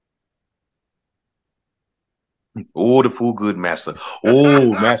Oh, the food good, master.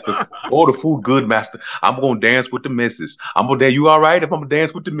 Oh, master. Oh, the food good, master. I'm gonna dance with the missus. I'm gonna dance. You all right? If I'm gonna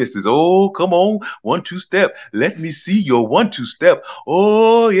dance with the missus. Oh, come on. 1 2 step. Let me see your 1 2 step.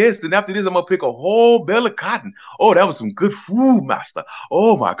 Oh, yes. Then after this, I'm gonna pick a whole bale of cotton. Oh, that was some good food, master.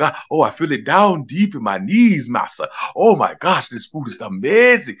 Oh my God. Oh, I feel it down deep in my knees, master. Oh my gosh, this food is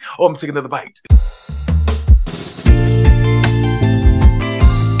amazing. Oh, I'm taking another bite.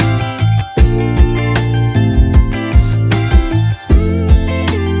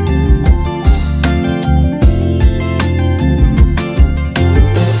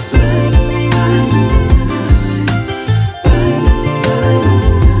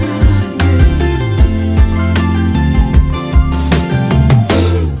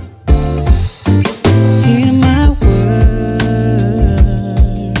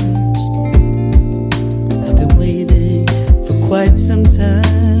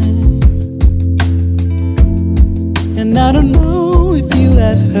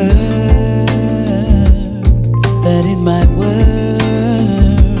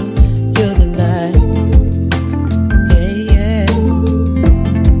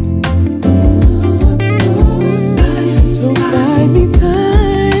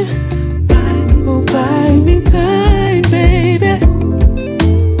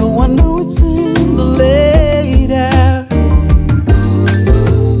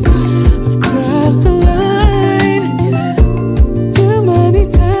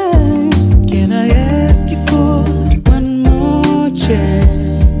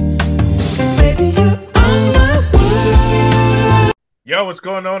 Yo, what's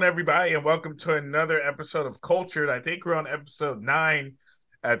going on, everybody, and welcome to another episode of Cultured. I think we're on episode 9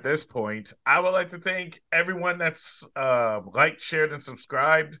 at this point. I would like to thank everyone that's liked, shared, and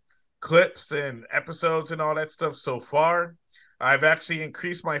subscribed clips and episodes and all that stuff so far. I've actually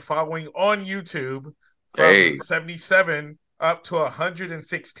increased my following on YouTube from 77 up to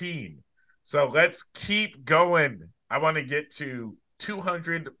 116. So let's keep going. I want to get to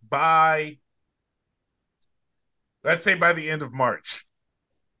 200 by, let's say, by the end of March.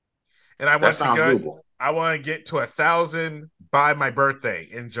 And I want to get to 1,000 by my birthday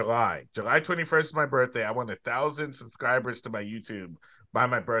in July. July 21st is my birthday. I want 1,000 subscribers to my YouTube by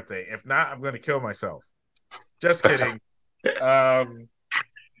my birthday. If not, I'm going to kill myself. Just kidding. I'd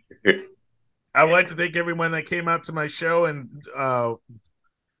like to thank everyone that came out to my show in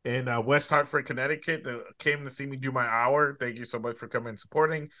West Hartford, Connecticut, that came to see me do my hour. Thank you so much for coming and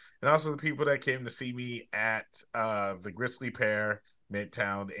supporting. And also the people that came to see me at the Grizzly Pear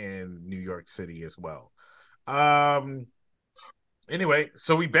Midtown in New York City as well. Anyway,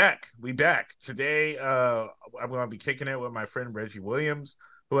 so we back today. I'm going to be kicking it with my friend Reggie Williams,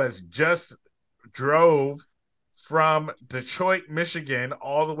 who has just drove from Detroit, Michigan,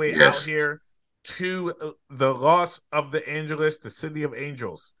 all the way out here to the Los Angeles, the city of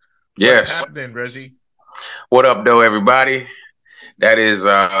angels. What's happening, Reggie? What up, though, everybody? That is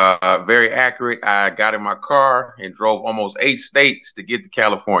very accurate. I got in my car and drove almost 8 states to get to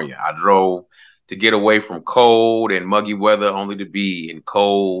California. I drove to get away from cold and muggy weather, only to be in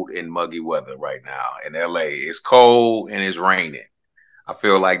cold and muggy weather right now in LA. It's cold and it's raining. I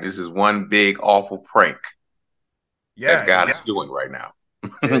feel like this is one big awful prank that God is doing right now.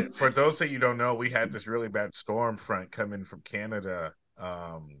 For those that you don't know, we had this really bad storm front coming from Canada.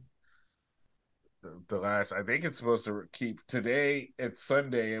 I think it's supposed to keep today. It's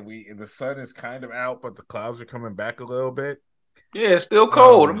Sunday, and the sun is kind of out, but the clouds are coming back a little bit. Yeah, it's still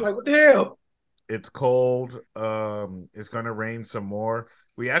cold. I'm like, what the hell? It's cold. It's gonna rain some more.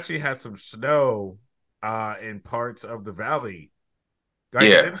 We actually had some snow in parts of the valley. It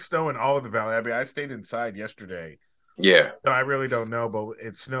didn't snow in all of the valley. I mean, I stayed inside yesterday. Yeah. So I really don't know, but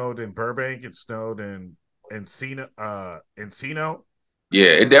it snowed in Burbank. It snowed in Encino.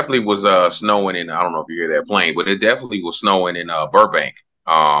 Yeah, it definitely was snowing in, I don't know if you hear that plane, but it definitely was snowing in Burbank.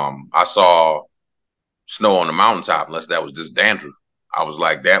 I saw snow on the mountaintop, unless that was just Dandruff. I was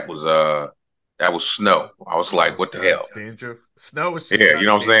like, that was snow. I was like, what the hell? Dandruff. Snow is just you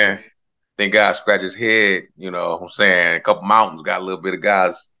know what I'm saying? Then God scratched his head, you know what I'm saying? A couple mountains got a little bit of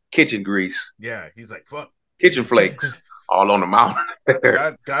God's kitchen grease. Yeah, he's like, fuck. Kitchen flakes all on the mountain.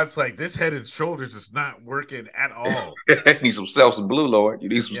 God's like, this head and shoulders is not working at all. You need some Seltzer Blue, Lord. You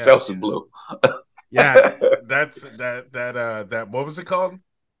need some Seltzer Blue. Yeah, that's that. What was it called?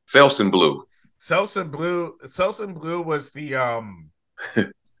 Seltzer Blue. Seltzer Blue. Seltzer Blue was the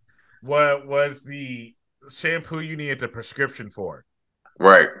what was the shampoo you needed the prescription for?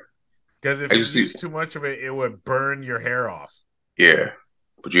 Right. Because if you use too much of it, it would burn your hair off. Yeah,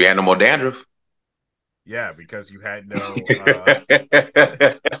 but you had no more dandruff. Yeah, because you had no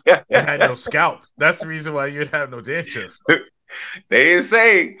you had no scalp. That's the reason why you'd have no dandruff. They didn't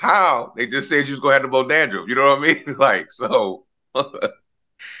say how. They just said you was gonna have the most dandruff. You know what I mean? Like so.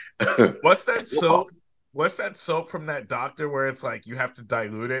 What's that soap? What's that soap from that doctor where it's like you have to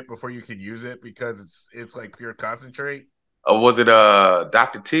dilute it before you can use it because it's like pure concentrate? Was it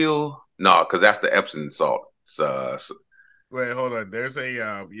Dr. Teal? No, because that's the Epsom salt. Wait, hold on. There's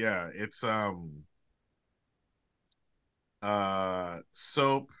a it's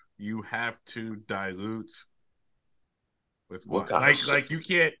soap you have to dilute with what what? kind of Like you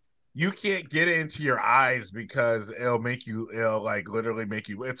can't get it into your eyes because it'll like literally make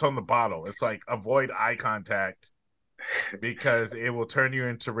you, it's on the bottle. It's like avoid eye contact because it will turn you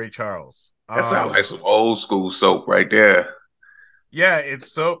into Ray Charles. that sounds like some old school soap right there. Yeah,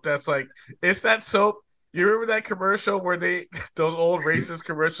 it's soap that's like, it's that soap. You remember that commercial where they those old racist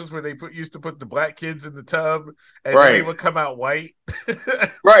commercials where they used to put the black kids in the tub and then they Right. would come out white?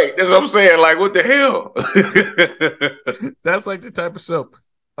 Right. That's what I'm saying. Like, what the hell? That's like the type of soap.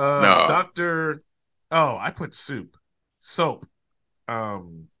 No. Dr. Oh, I put soup. Soap.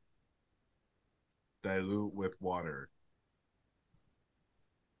 Dilute with water.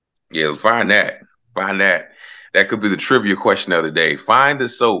 Yeah, find that. Find that. That could be the trivia question of the day. Find the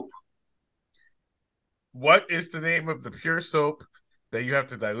soap. What is the name of the pure soap that you have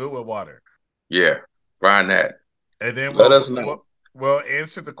to dilute with water? Yeah. Find that. And then Let us know. we'll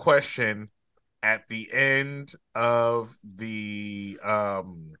answer the question at the end of the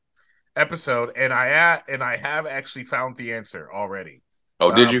episode, and I have actually found the answer already.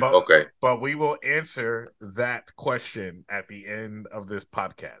 Oh, did you? But Okay. we will answer that question at the end of this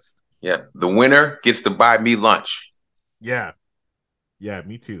podcast. Yeah. The winner gets to buy me lunch. Yeah,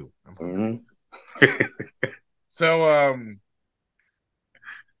 me too. I'm hungry. Mm-hmm.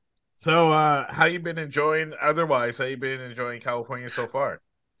 So how you been enjoying? Otherwise, how you been enjoying California so far?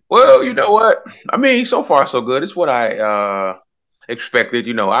 Well, you know what? I mean, so far so good. It's what I expected.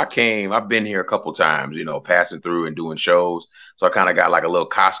 I've been here a couple times, passing through and doing shows. So I kind of got like a little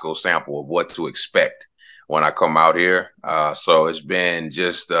Costco sample of what to expect when I come out here. So it's been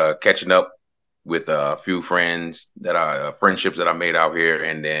just catching up with a few friendships that I made out here.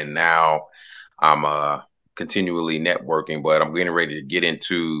 And then now I'm continually networking, but I'm getting ready to get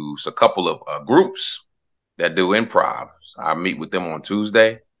into a couple of groups that do improv. So I meet with them on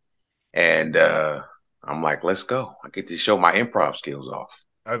Tuesday. And I'm like, let's go. I get to show my improv skills off.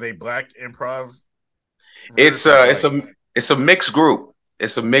 Are they black improv? It's a mixed group.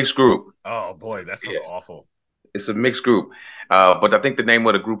 It's a mixed group. Oh boy, that sounds awful. It's a mixed group. But I think the name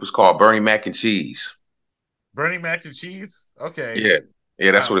of the group is called Bernie Mac and Cheese. Bernie Mac and Cheese? Okay. Yeah.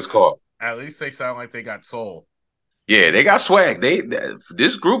 Yeah, that's what it's called. At least they sound like they got soul. Yeah, they got swag.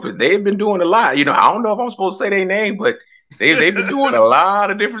 This group, they've been doing a lot. I don't know if I'm supposed to say their name, but they've been doing a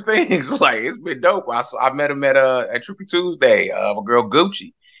lot of different things. Like, it's been dope. I met them at Trippy Tuesday, my girl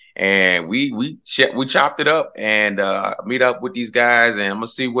Gucci, and we chopped it up and meet up with these guys, and I'm gonna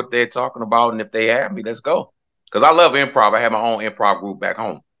see what they're talking about, and if they have me, let's go. Because I love improv. I have my own improv group back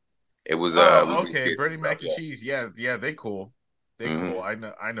home. It was okay, Bernie Mac and Cheese. Yeah, they cool. They cool. I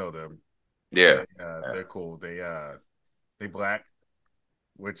know them. Yeah, they're cool. They black,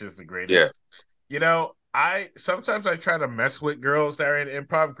 which is the greatest. Yeah. I sometimes I try to mess with girls that are in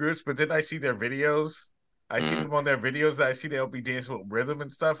improv groups, but then I see their videos. I see them on their videos. I see they'll be dancing with rhythm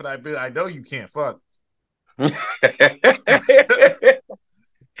and stuff, and I know you can't fuck. Because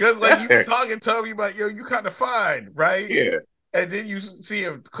like you be talking to them, you like, yo, you kind of fine, right? Yeah. And then you see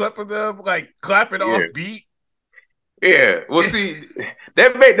a clip of them like clapping off beat. Yeah. Well, see,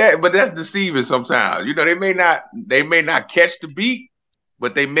 but that's deceiving sometimes. They may not catch the beat,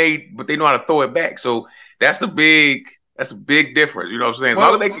 but they know how to throw it back. So that's a big difference. You know what I'm saying? As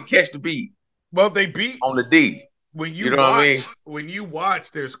long as they can catch the beat. Well, they beat on the D. When you watch, what I mean? When you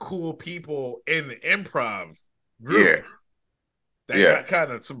watch, there's cool people in the improv group that got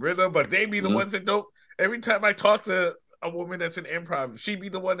kind of some rhythm, but they be the ones that don't. Every time I talk to a woman that's in improv, she be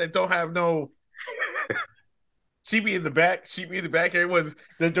the one that don't have no. She be in the back. They're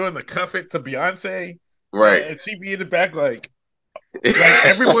doing the cuff it to Beyonce, right? And she be in the back like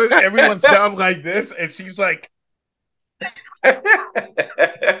everyone's down like this, and she's like,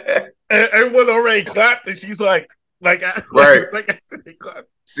 everyone already clapped, and she's like, right.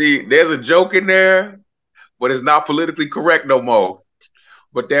 See, there's a joke in there, but it's not politically correct no more.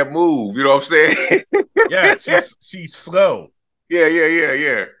 But that move, you know what I'm saying? Yeah, she's slow. Yeah.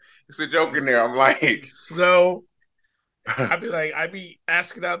 It's a joke in there. I'm like slow. I be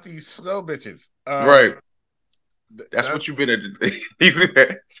asking out these slow bitches. Right. That's what you've been.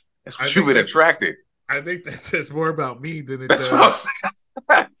 That's what you've been attracted. I think that says more about me than it does.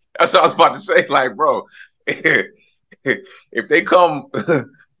 That's what I was about to say. Like, bro, if they come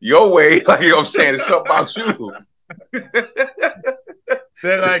your way, like you know what I'm saying, it's something about you.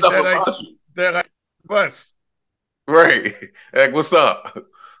 they're It's like, they're something like, about you. they're like, bus. Right. Like, what's up?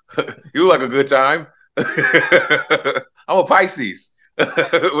 You like a good time? I'm a Pisces.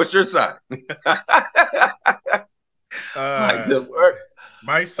 What's your sign? Like Uh, the word.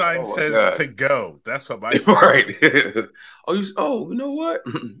 my sign Oh my says God. to go. That's what my sign Right. says. You know what?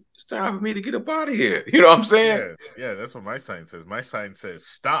 It's time for me to get up out of here. You know what I'm saying? Yeah, yeah, that's what my sign says. My sign says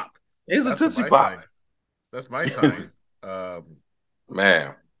stop. It's a That's what Tootsie my Pop. sign. That's my sign. Um,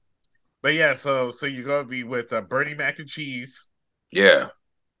 Man. but yeah, so you're gonna be with Bernie mac and cheese. Yeah.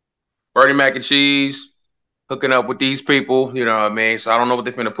 Bernie mac and cheese, hooking up with these people, you know what I mean? So I don't know what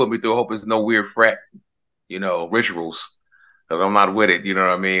they're finna put me through. I hope it's no weird frat, rituals. Because I'm not with it, you know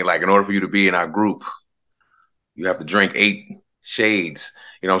what I mean? Like in order for you to be in our group, you have to drink 8 shades,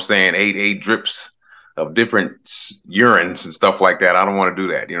 you know what I'm saying? Eight drips of different urines and stuff like that. I don't want to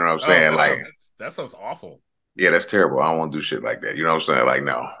do that. You know what I'm Oh, saying? Like, that sounds awful. yeah, that's terrible. I don't want to do shit like that. You know what I'm saying? Like,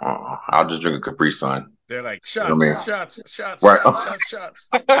 no, I'll just drink a Capri Sun. They're like You know what I shots, mean? shots, shots, shots, Right. shots, shots.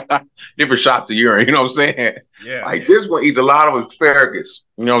 Different shots of urine. You know what I'm saying? Yeah, Like this one eats a lot of asparagus.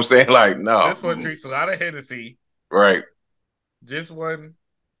 You know what I'm saying? Like, no. this one drinks a lot of Hennessy. Right. This one,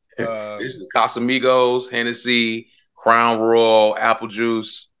 This is Casamigos, Hennessy, Crown Royal, apple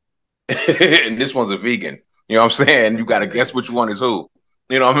juice. And this one's a vegan. You know what I'm saying? You got to guess which one is who.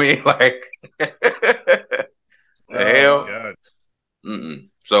 You know what I mean? Like, the oh hell? god. Mm-mm.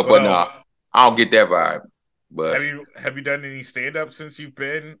 So, but Well, nah, I don't get that vibe. But have you done any stand up since you've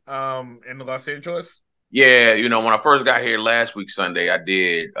been in Los Angeles? yeah, when I first got here last week Sunday, I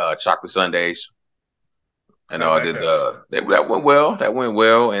did chocolate Sundays. And How'd I that did go? that went well. That went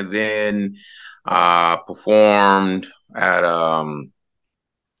well. And then performed at I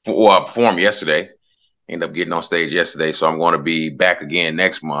performed yesterday. Ended up getting on stage yesterday, so I'm going to be back again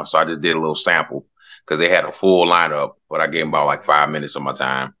next month. So I just did a little sample because they had a full lineup, but I gave them about like 5 minutes of my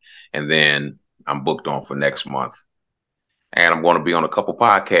time, and then I'm booked on for next month. And I'm going to be on a couple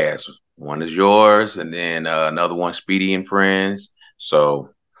podcasts. One is yours, and then another one, Speedy and Friends.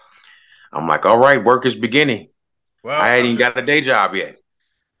 So I'm like, all right, work is beginning. Well, I ain't even got a day job yet.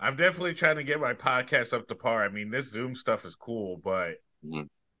 I'm definitely trying to get my podcast up to par. I mean, this Zoom stuff is cool, but Mhm.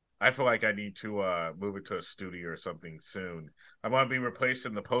 I feel like I need to move it to a studio or something soon. I want to be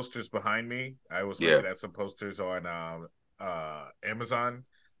replacing the posters behind me. I was Yeah. looking at some posters on Amazon.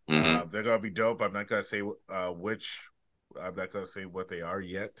 Mm-hmm. They're gonna be dope. I'm not gonna say which. I'm not gonna say what they are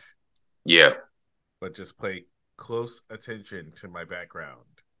yet, Yeah. but just pay close attention to my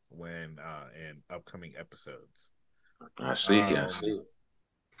background when in upcoming episodes. I see. I Um, see.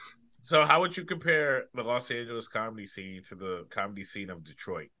 so, how would you compare the Los Angeles comedy scene to the comedy scene of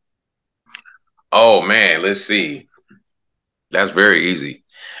Detroit? Oh man, let's see. That's very easy.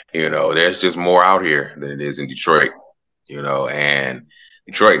 There's just more out here than it is in Detroit, and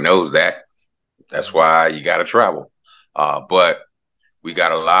Detroit knows that. That's Mhm. why you got to travel. But we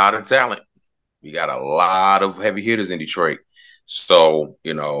got a lot of talent. We got a lot of heavy hitters in Detroit. So,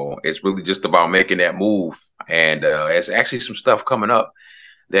 it's really just about making that move. And there's actually some stuff coming up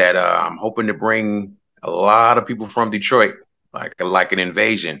that I'm hoping to bring a lot of people from Detroit, like an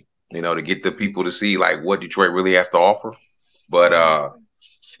invasion, to get the people to see like what Detroit really has to offer. But Mhm.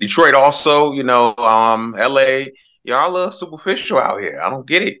 Detroit also, LA, y'all a little superficial out here. I don't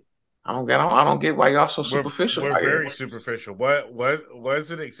get it. I don't get why y'all so we're superficial we're out here. very superficial.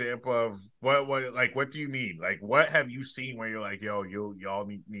 What's an example of what like what do you mean? Like what have you seen where you're like, yo, y'all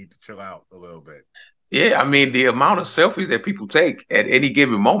need to chill out a little bit? Yeah, I mean the amount of selfies that people take at any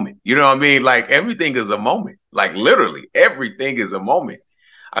given moment. You know what I mean? Like everything is a moment. Like literally everything is a moment.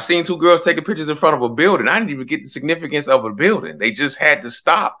 I seen two girls taking pictures in front of a building. I didn't even get the significance of a building. They just had to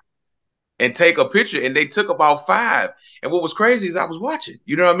stop and take a picture, and they took about five. And what was crazy is I was watching.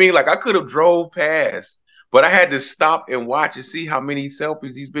 You know what I mean? Like I could have drove past, but I had to stop and watch and see how many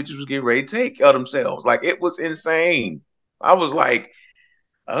selfies these bitches was getting ready to take of themselves. Like it was insane. I was like,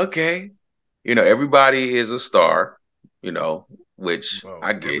 okay, everybody is a star, which Well,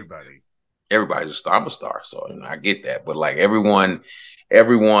 I get. everybody. Everybody's a star. I'm a star, so I get that. But like everyone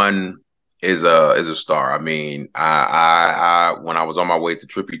is a star. I mean, I when I was on my way to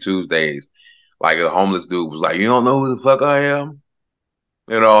Trippy Tuesdays, like a homeless dude was like, "You don't know who the fuck I am?"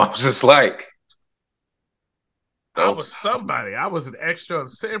 I was just like, I "So," was somebody. I was an extra on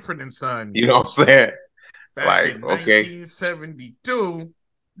Sanford and Son you know what I'm saying? back Like, in okay, 1972.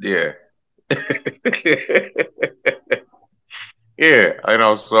 yeah, yeah, I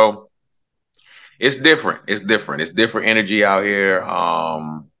know. So it's different. It's different. It's different energy out here.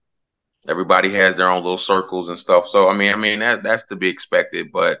 Everybody has their own little circles and stuff. So I mean that's to be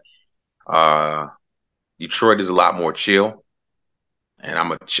expected. But uh, Detroit is a lot more chill, and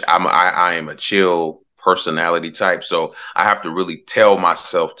I am a chill personality type. So I have to really tell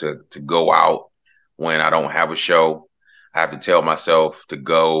myself to go out when I don't have a show. I have to tell myself to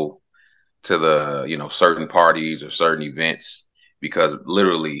go to the certain parties or certain events because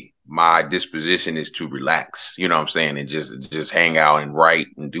literally my disposition is to relax, you know what I'm saying, and just hang out and write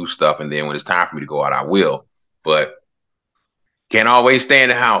and do stuff, and then when it's time for me to go out I will, but can't always stay in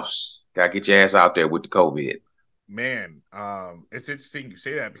the house. Gotta get your ass out there with the COVID. Man, it's interesting you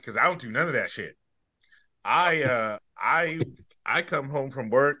say that because I don't do none of that shit. I come home from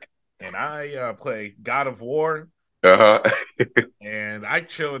work and I play God of War Uh-huh. and I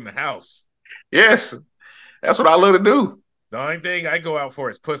chill in the house. Yes, that's what I love to do. The only thing I go out for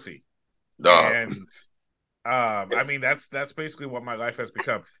is pussy. Dog. And I mean that's basically what my life has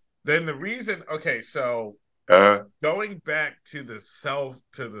become. Then the reason, okay, so Uh-huh. going back to the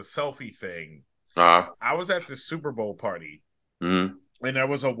selfie thing, Uh-huh. I was at the Super Bowl party Mm-hmm. and there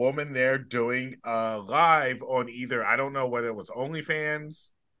was a woman there doing live on either, I don't know whether it was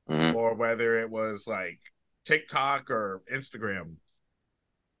OnlyFans Mm-hmm. or whether it was like TikTok or Instagram.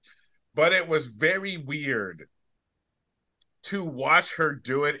 But it was very weird to watch her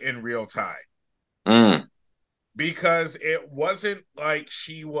do it in real time Mm. because it wasn't like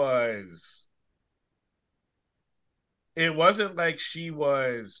she was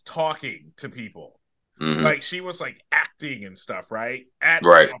talking to people. Mm-hmm. Like she was like acting and stuff, right? At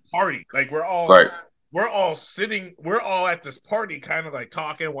Right. a party. Like Right. we're all at this party kind of like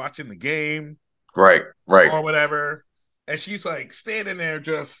talking, watching the game Right. Right. or whatever. And she's like standing there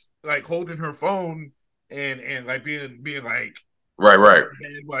just like holding her phone and like being like Right. Right. her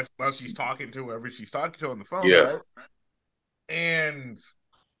head while she's talking to whoever she's talking to on the phone, Yeah. right? And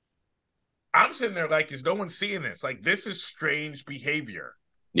I'm sitting there like, is no one seeing this? Like, this is strange behavior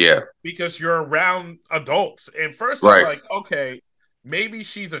Yeah. because you're around adults. And first, I'm Right. like, okay, maybe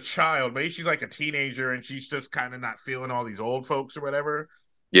she's a child, maybe she's like a teenager, and she's just kind of not feeling all these old folks or whatever.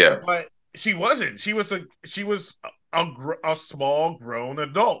 Yeah. But she wasn't. She was a small grown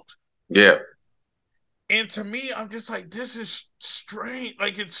adult. Yeah. And to me, I'm just like, this is strange.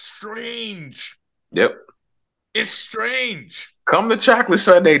 Like, it's strange. Yep. It's strange. Come to Chocolate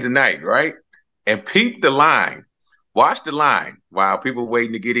Sunday tonight, right? And peep the line. Watch the line while people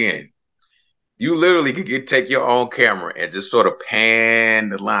waiting to get in. You literally could take your own camera and just sort of pan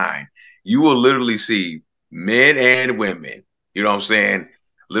the line. You will literally see men and women. You know what I'm saying?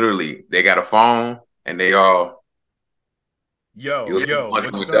 Literally, they got a phone and they all you'll see one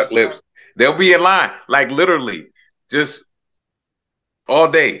What's with the duck lips. They'll be in line, like literally, just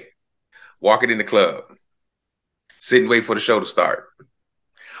all day, walking in the club, sitting waiting for the show to start,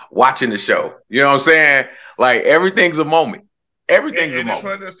 watching the show. You know what I'm saying? Like everything's a moment. Everything's a and it's one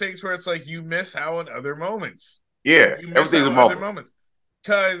moment. of those things where it's like you miss out on other moments. Yeah, You miss everything's out a on other moment. moments.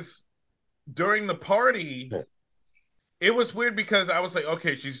 Because during the party, it was weird because I was like,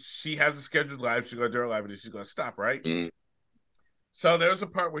 okay, she has a scheduled live, she's gonna do her live, and she's gonna stop, right? Mm-hmm. So there was a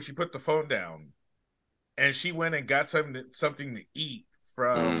part where she put the phone down and she went and got something to eat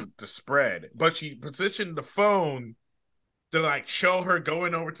Mm-hmm. from the spread, but she positioned the phone to like show her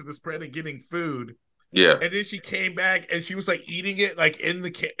going over to the spread and getting food. Yeah, And then she came back and she was like eating it like in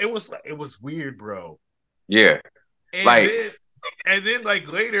the it was weird, bro. yeah. And Like, then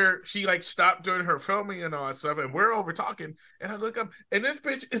like later she like stopped doing her filming and all that stuff, and we're over talking, and I look up and this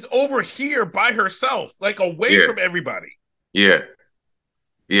bitch is over here by herself, like away yeah, from everybody. yeah,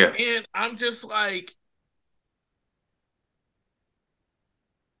 yeah. And I'm just like,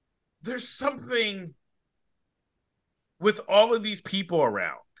 there's something with all of these people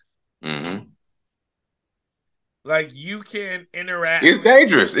around. Mm-hmm. Like you can interact. It's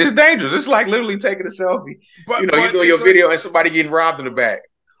dangerous. It's dangerous. It's like literally taking a selfie. You know, you're but doing your it's like, video and somebody getting robbed in the back.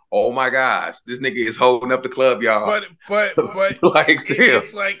 Oh my gosh, this nigga is holding up the club, y'all. but Like, damn.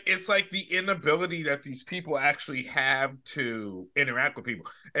 it's like the inability that these people actually have to interact with people.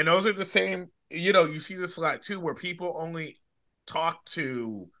 And those are the same, you know, you see this a lot too, where people only talk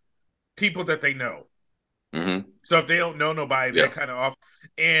to people that they know. Mm-hmm. So if they don't know nobody, they're Yeah. kind of off.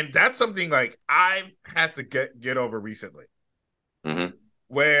 And that's something like I've had to get over recently, Mm-hmm.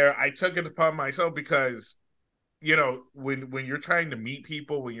 where I took it upon myself because, you know, when you're trying to meet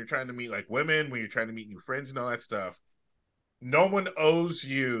people, when you're trying to meet like women, when you're trying to meet new friends and all that stuff, no one owes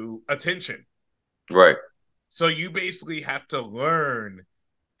you attention. Right. So you basically have to learn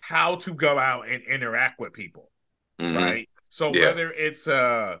how to go out and interact with people, Mm-hmm. right? So Yeah. whether it's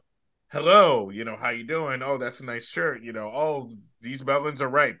hello, how you doing? Oh, that's a nice shirt. Oh, these melons are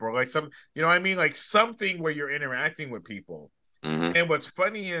ripe, or like some, what I mean, like something where you're interacting with people. Mm-hmm. And what's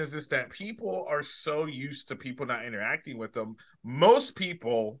funny is that people are so used to people not interacting with them. Most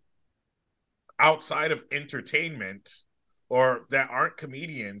people outside of entertainment or that aren't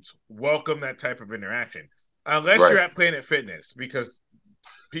comedians welcome that type of interaction, unless Right. you're at Planet Fitness, because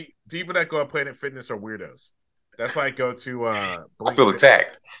people that go to Planet Fitness are weirdos. That's why I go to I Blink feel Fitness.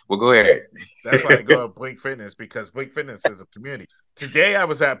 attacked. Well, go ahead. That's why I go to Blink Fitness, because Blink Fitness is a community. Today I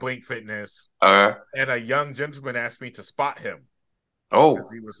was at Blink Fitness, uh, and a young gentleman asked me to spot him because oh.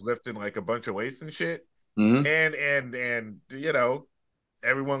 he was lifting like a bunch of weights and shit. Mm-hmm. And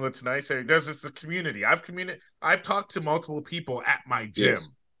everyone looks nice. There's just a community. I've talked to multiple people at my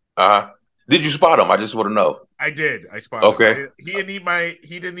Yes. gym. Did you spot him? I just want to know. I did. I spotted him. Okay. He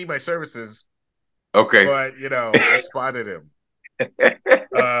didn't need my services, Okay. but I spotted him.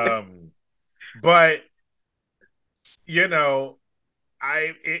 But you know,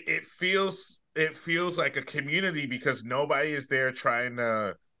 it feels like a community because nobody is there trying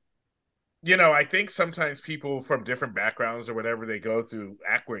to. I think sometimes people from different backgrounds or whatever they go through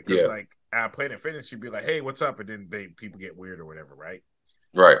act weird because, Yeah. like, at Planet Fitness, you'd be like, "Hey, what's up?" and then people get weird or whatever, right?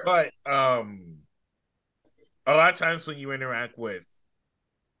 Right. But a lot of times when you interact with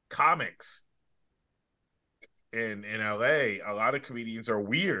comics in LA, a lot of comedians are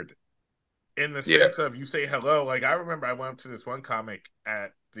weird in the Yeah. sense of you say hello. Like, I remember I went up to this one comic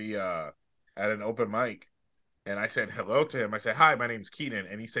at the at an open mic, and I said hello to him. I said, "Hi, my name's Keenan,"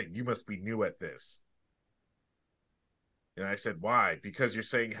 and he said, "You must be new at this." And I said, "Why?" "Because you're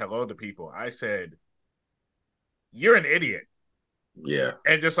saying hello to people." I said, "You're an idiot." Yeah.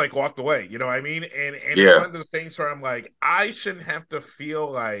 And just like walked away. You know what I mean? And it's one Yeah. of those things where I'm like, I shouldn't have to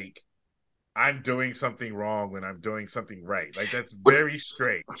feel like I'm doing something wrong when I'm doing something right. Like, that's But very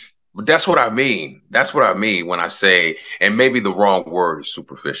strange. but that's what I mean. That's what I mean when I say, and maybe the wrong word is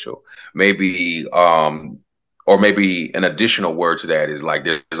superficial. Maybe or maybe an additional word to that is like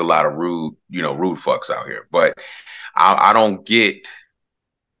there's a lot of rude fucks out here. But I don't get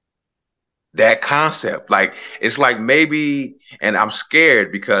that concept. Like it's like maybe, and I'm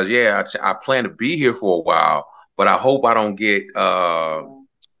scared because yeah, I plan to be here for a while, but I hope I don't get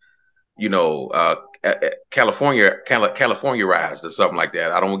you know Californiaized or something like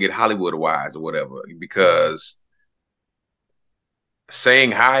that. I don't want to get Hollywoodized or whatever because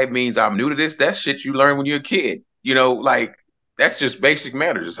saying hi means I'm new to this. That's shit you learn when you're a kid. Like that's just basic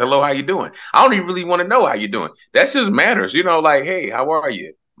manners. Just hello, how you doing? I don't even really want to know how you're doing. That's just manners. Like, hey, how are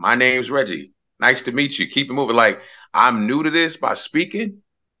you? My name's Reggie. Nice to meet you. Keep it moving. Like I'm new to this by speaking.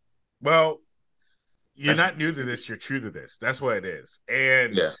 Well, you're That's not new to this, you're true to this. That's what it is.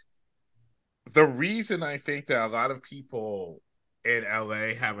 And yeah, the reason I think that a lot of people in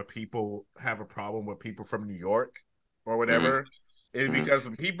LA have a problem with people from New York or mm-hmm, whatever is mm-hmm. because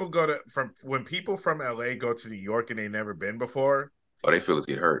when people from LA go to New York and they've never been before, Oh, they feel us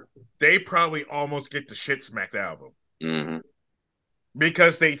get hurt. they probably almost get the shit smacked out of them Mm-hmm.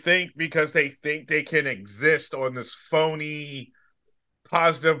 because they think they can exist on this phony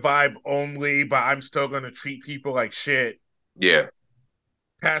positive vibe only, but I'm still going to treat people like shit, Yeah,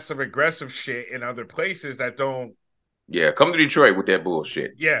 passive aggressive shit in other places that don't. yeah. Come to Detroit with that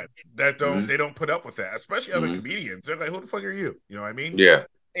bullshit. Yeah, that don't Mm-hmm, they don't put up with that, especially other mm-hmm. comedians. They're like, "Who the fuck are you?" You know what I mean? Yeah.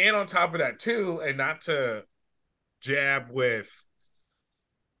 And on top of that too, and jab with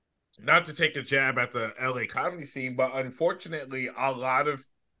not to take a jab at the LA comedy scene, but unfortunately, a lot of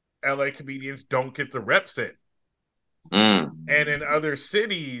LA comedians don't get the reps in. Mm, And in other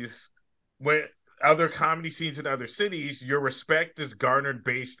cities, when other comedy scenes in other cities, your respect is garnered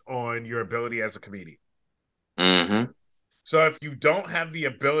based on your ability as a comedian. mm-hmm. So if you don't have the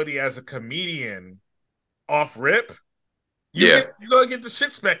ability as a comedian off rip, Yeah, you're gonna get the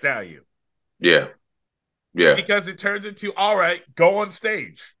shit smacked out of you. yeah, yeah. Because it turns into, all right, go on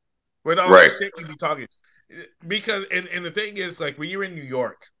stage with all that Right. shit you be talking. Because and the thing is, like, when you're in New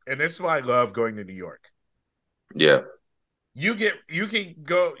York, and this is why I love going to New York, Yeah. you can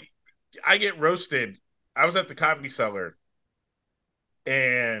go. I get roasted. I was at the Comedy Cellar,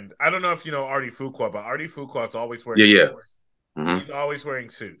 and I don't know if you know Artie Fuqua, but Artie Fuqua's always Yeah. wearing Yeah. suits. Mm-hmm. He's always wearing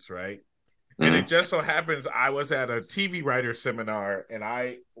suits, right? And it Mm-hmm. just so happens I was at a TV writer seminar, and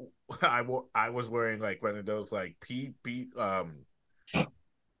I was wearing like one of those like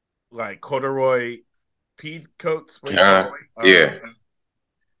like corduroy pea coats. What do you call it? Yeah.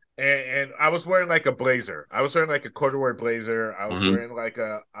 And I was wearing like a blazer. I was wearing like a corduroy blazer. Mm-hmm.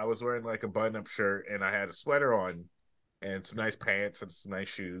 I was wearing like a button up shirt, and I had a sweater on and some nice pants and some nice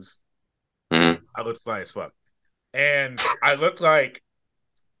shoes. Mm-hmm. I looked fly as fuck, and I looked like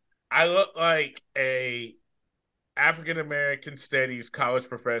I look like a African American studies college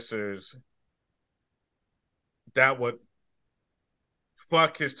professors that would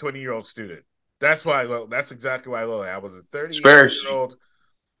fuck his 20-year-old student. That's why I look. That's exactly why I look like. I was a It's very 38-year-old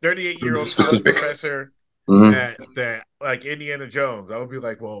college specific. professor Mm-hmm. that like Indiana Jones. I would be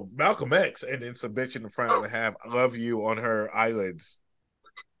like, well, Malcolm X, and then some bitch in the front would have "I love you" on her eyelids,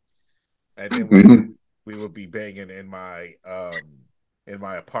 and then Mm-hmm. we would be banging in my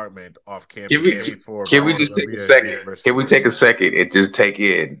apartment off Can campus, we paid for can by we just take a Columbia second? Can University. we take a second and just take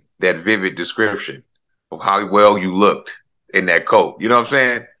in that vivid description of how well you looked in that coat? You know what I'm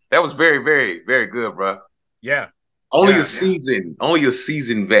saying? That was very, very, very good, bro. Yeah, Only yeah. only a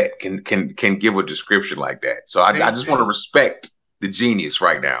seasoned vet can give a description like that. So I See, just want to respect the genius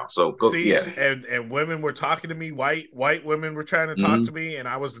right now. So go, see, yeah. and women were talking to me. White women were trying to talk to Mm-hmm. me, and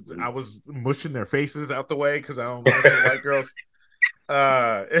I was mushing their faces out the way because I don't mess with white girls.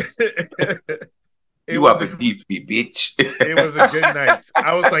 Uh, it You was up a in beef, bitch. it was a good night.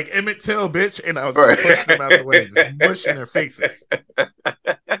 I was like Emmett Till, bitch, and I was just pushing them out the way, just mushing their faces.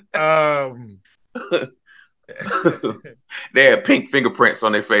 Um, They had pink fingerprints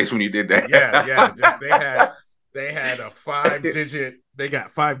on their face when you did yeah. Just that. they had a 5-digit. They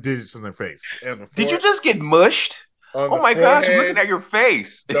got 5 digits on their face and Did you just get mushed? on Oh the my gosh, I'm looking forehead, at your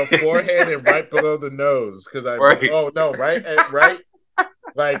face. the forehead, and right below the nose. Because Right, oh no, right,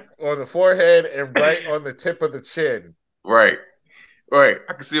 like on the forehead and right on the tip of the chin. right, right.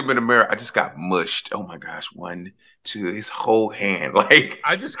 I can see him in the mirror. I just got mushed. Oh my gosh, one, two, his whole hand, like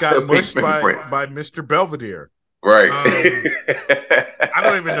I just got pink mushed fingerprints. by Mr. Belvedere. Right. I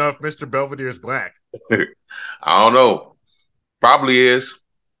don't even know if Mr. Belvedere is black. I don't know. Probably is.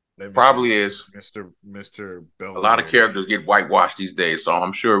 Let me see, Probably is. Mr. A lot of Belvedere. characters get whitewashed these days, so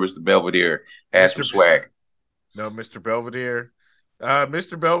I'm sure Mr. Belvedere has some Mr. swag. No, Mr. Belvedere.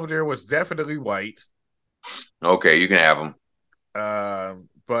 Mr. Belvedere was definitely white. Okay, you can have him.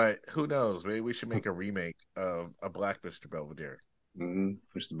 But who knows? Maybe we should make a remake of a black Mr. Belvedere.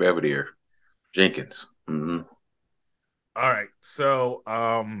 Mr. Belvedere Jenkins. All right. So,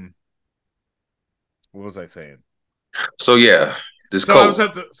 what was I saying? So yeah, this So I was coat.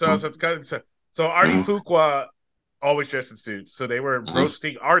 at the so I was at the so Artie Mm-hmm. Fuqua always dressed in suits. So they were Mm-hmm.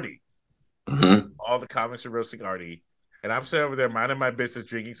 roasting Artie. Mm-hmm. All the comics are roasting Artie. And I'm sitting over there minding my business,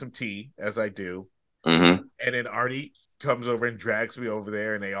 drinking some tea, as I do. Mm-hmm. And then Artie comes over and drags me over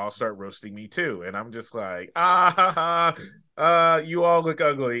there, and they all start roasting me too. And I'm just like, you all look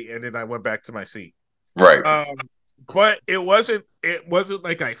ugly. And then I went back to my seat. Right. But it wasn't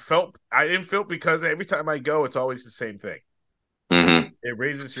like I didn't feel because every time I go, it's always the same thing. Mm-hmm. It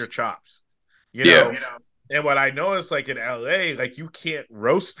raises your chops, you Yeah. know. And what I know is like in LA, like you can't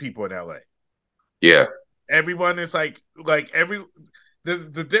roast people in LA. Yeah. Everyone is like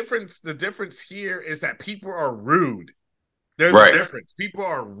the difference here is that people are rude. There's a Right. difference. People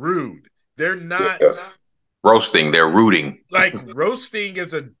are rude. They're not Yeah. Roasting. They're rooting. like roasting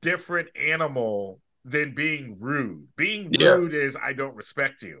is a different animal than being rude. Being Yeah. rude is I don't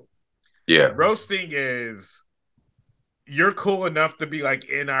respect you. Yeah. Roasting is you're cool enough to be like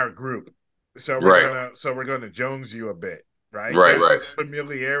in our group. So Right. we're gonna Jones you a bit, right? Right. There's Right. this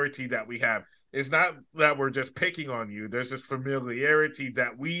familiarity that we have. It's not that we're just picking on you. There's this familiarity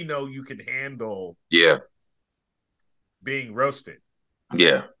that we know you can handle Yeah. being roasted.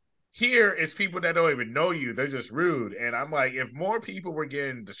 Yeah. Here, it's people that don't even know you. They're just rude. And I'm like, if more people were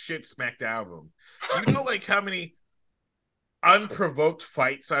getting the shit smacked out of them, you know, like how many unprovoked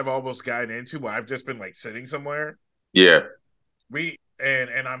fights I've almost gotten into where I've just been like sitting somewhere. Yeah.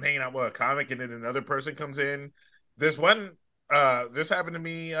 And I'm hanging out with a comic, and then another person comes in. This happened to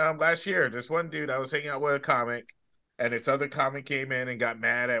me last year. This one dude, I was hanging out with a comic, and this other comic came in and got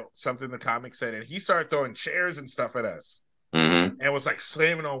mad at something the comic said, and he started throwing chairs and stuff at us, Mm-hmm. and was like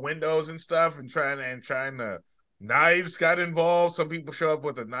slamming on windows and stuff, and trying to. Knives got involved. Some people show up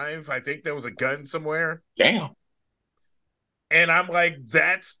with a knife. I think there was a gun somewhere. Damn. And I'm like,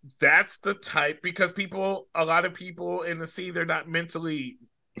 that's the type because a lot of people in the scene, they're not mentally,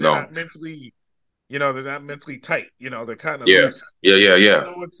 No. they're not mentally tight. You know, they're kind of Yeah. loose. Yeah.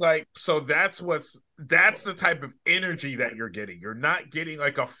 So it's like, that's the type of energy that you're getting. You're not getting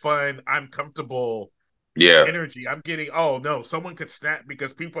like a fun, I'm comfortable Yeah. energy. I'm getting, oh no, someone could snap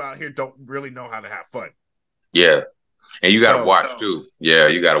because people out here don't really know how to have fun. Yeah. And you got to watch too. Yeah,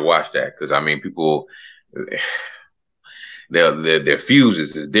 you got to watch that because I mean, people, their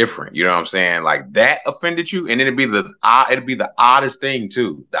fuses is different. You know what I'm saying? Like that offended you, and it'd be the oddest thing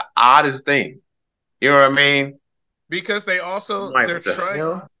too. The oddest thing. You know what I mean? Because they also Like, what the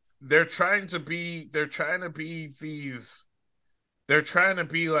hell? they're trying to be these they're trying to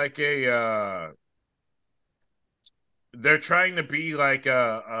be like they're trying to be like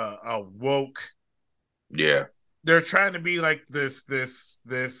a woke. Yeah. They're trying to be like this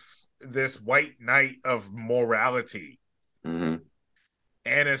white knight of morality. Mm-hmm.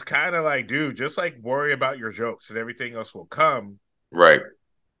 And it's kind of like, dude, just like worry about your jokes and everything else will come. Right.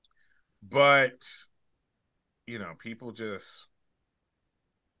 But people just,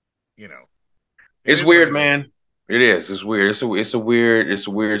 you know, it It's is what weird, it is. man. It is. It's weird. It's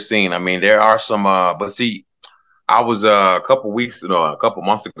a weird scene. I mean, there are some but see, I was a couple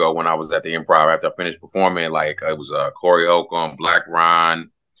months ago when I was at the Improv after I finished performing, like it was Corey Holcomb, Black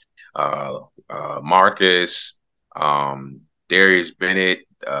Ron, uh Marcus, Darius Bennett,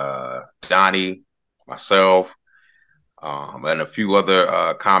 Donnie, myself, and a few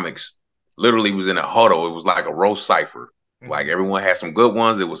other comics literally was in a huddle. It was like a roast cipher. Like Mm-hmm. everyone had some good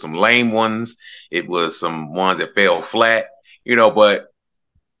ones. It was some lame ones. It was some ones that fell flat, but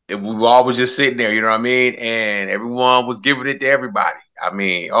we were always just sitting there, you know what I mean? And everyone was giving it to everybody. I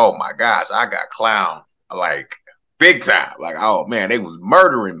mean, oh my gosh, I got clowned like big time. Like, oh man, they was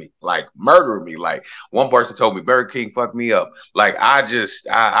murdering me, like murdering me. Like one person told me Burger King fucked me up. Like I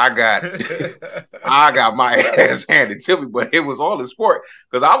got I got my ass handed to me, but it was all in sport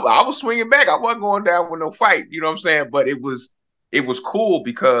because I was swinging back. I wasn't going down with no fight. You know what I'm saying? But it was cool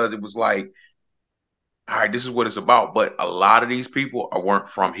because it was like, all right, this is what it's about. But a lot of these people weren't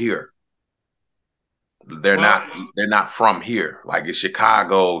from here. They're Well, not they're not from here. Like in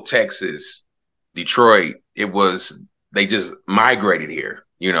Chicago, Texas, Detroit, it was they just migrated here,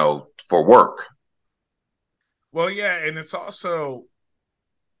 for work. yeah, and it's also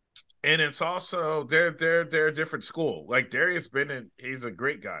they're a different school. Like Darius Bennett, he's a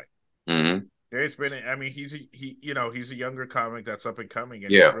great guy. Hmm. Darius Bennett, I mean, he's a younger comic that's up and coming,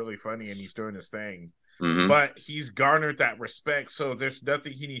 and he's Yeah. really funny, and he's doing his thing. Hmm. But he's garnered that respect, so there's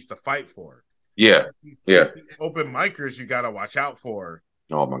nothing he needs to fight for. Yeah. Yeah. It's the open micers you got to watch out for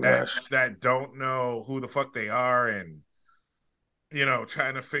Oh my that gosh. that don't know who the fuck they are, and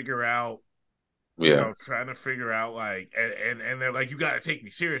trying to figure out Yeah. like, and they're like, you got to take me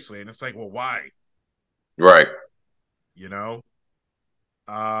seriously, and it's like, well, why? Right. You know,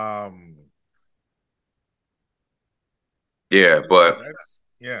 um, Yeah, so but that's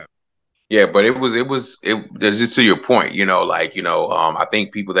yeah. yeah, but it just to your point, I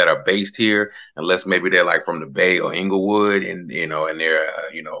think people that are based here, unless maybe they're like from the Bay or Inglewood and and they're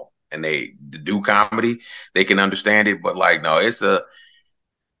and they do comedy, they can understand it. But like no, it's a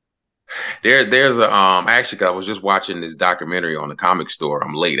there's a actually 'cause I was just watching this documentary on the comic store.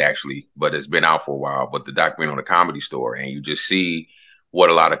 I'm late actually, but it's been out for a while. But the documentary on the comedy store, and you just see what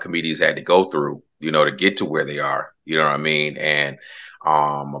a lot of comedians had to go through, to get to where they are. You know what I mean? And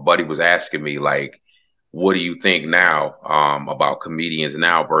my buddy was asking me like, what do you think now about comedians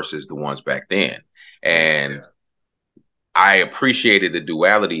now versus the ones back then? Yeah. And I appreciated the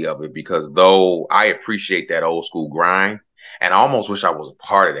duality of it because though I appreciate that old school grind, and I almost wish I was a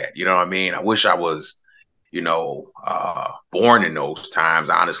part of that. You know what I mean? I wish I was, born in those times,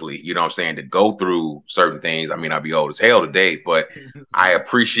 honestly, you know what I'm saying, to go through certain things. I mean, I'd be old as hell today, but I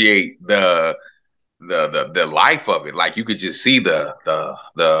appreciate the life of it. Like you could just see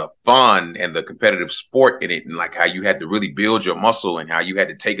the fun and the competitive sport in it, and like how you had to really build your muscle and how you had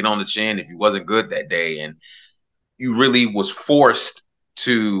to take it on the chin if you wasn't good that day. And you really was forced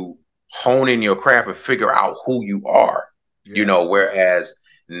to hone in your craft and figure out who you are, Yeah. whereas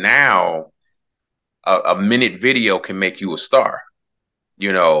now a minute video can make you a star,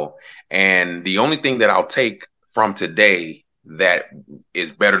 you know, and the only thing that I'll take from today that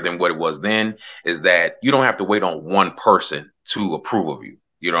is better than what it was then is that you don't have to wait on one person to approve of you.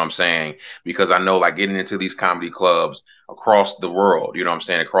 You know what I'm saying? Because I know like getting into these comedy clubs across the world, you know what I'm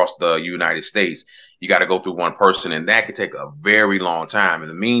saying, across the United States, you got to go through one person and that could take a very long time. In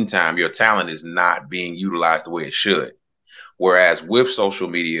the meantime, your talent is not being utilized the way it should. Whereas with social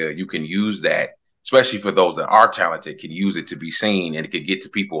media, you can use that, especially for those that are talented, can use it to be seen and it could get to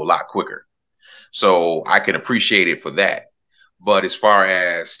people a lot quicker. So I can appreciate it for that. But as far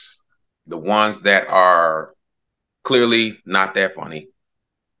as the ones that are clearly not that funny,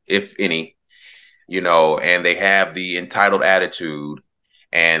 if any, and they have the entitled attitude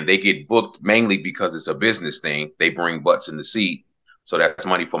and they get booked mainly because it's a business thing, they bring butts in the seat. So that's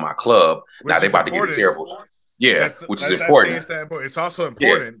money for my club. Now Which they is about to get a important. terrible, yeah, which is Let's not say important. it's that important. It's also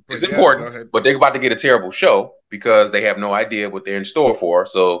Yeah, important, but it's yeah, go important, ahead. but they're about to get a terrible show because they have no idea what they're in store for.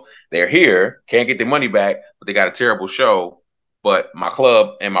 So they're here, can't get their money back, but they got a terrible show. But my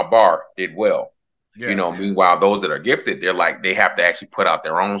club and my bar did well. Yeah. Meanwhile, those that are gifted, they're like they have to actually put out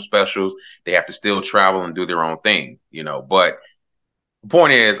their own specials. They have to still travel and do their own thing. But The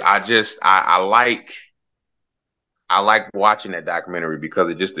point is, I like watching that documentary because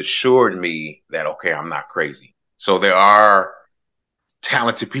it just assured me that okay, I'm not crazy. So there are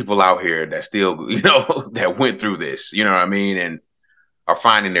talented people out here that still, that went through this, you know what I mean, and are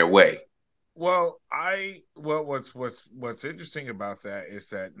finding their way. What's interesting about that is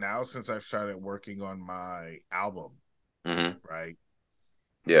that now since I've started working on my album, Hmm. right?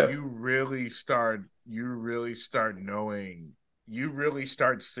 Yeah. You really start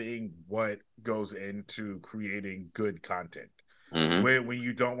seeing what goes into creating good content Hmm. when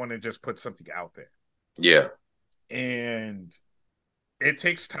you don't want to just put something out there. Yeah. And it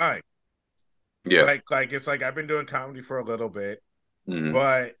takes time. Yeah. Like it's like I've been doing comedy for a little bit, Hmm.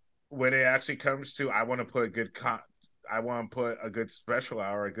 but when it actually comes to I want to put a good special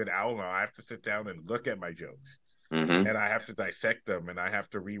hour, a good album out, I have to sit down and look at my jokes. Hmm. And I have to dissect them and I have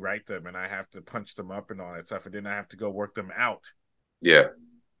to rewrite them and I have to punch them up and all that stuff. And then I have to go work them out. Yeah.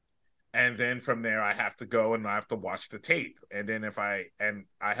 And then from there I have to go and I have to watch the tape. And then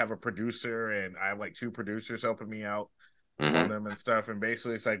I have a producer and I have like two producers helping me out on Hmm. them and stuff. And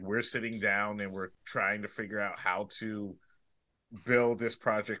basically it's like we're sitting down and we're trying to figure out how to build this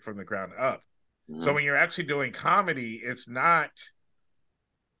project from the ground up. So Hmm. when you're actually doing comedy, it's not.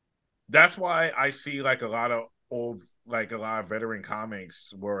 That's why I see like a lot of veteran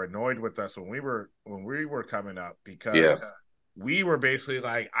comics were annoyed with us when we were coming up Yeah. because we were basically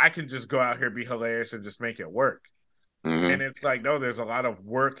like, I can just go out here, be hilarious, and just make it work. And Hmm. it's like, no, there's a lot of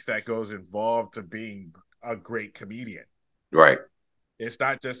work that goes involved to being a great comedian. Right. It's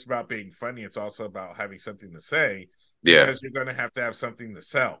not just about being funny, it's also about having something to say Yeah. because you're going to have something to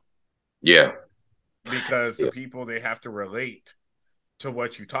sell Yeah. because the Yeah. people they have to relate to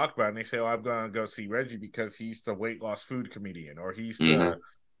what you talk about and they say, oh, I'm gonna go see Reggie because he's the weight loss food comedian or Hmm.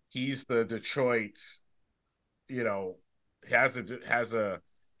 he's the Detroit, you know, he has a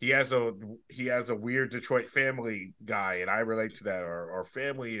he has a weird Detroit family guy and I relate to that or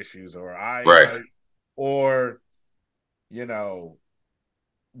family issues or I Right. like or you know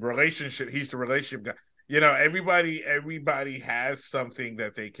relationship he's the relationship guy. Everybody has something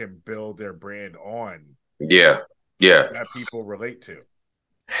that they can build their brand on Yeah. Yeah. that people relate to.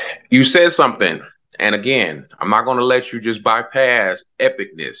 You said something, and again, I'm not going to let you just bypass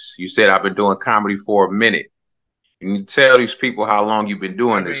epicness. You said I've been doing comedy for a minute. You need to tell these people how long you've been I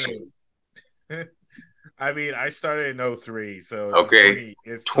doing this. mean, I started in '03, so Okay,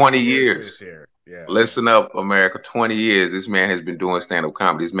 it's 20 20 years this years. year. Yeah. Listen up, America. 20 years. This man has been doing stand-up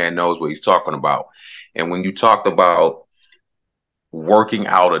comedy. This man knows what he's talking about. And when you talked about working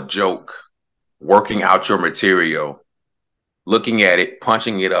out a joke, working out your material, looking at it,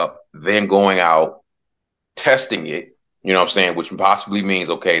 punching it up, then going out, testing it, you know what I'm saying, which possibly means,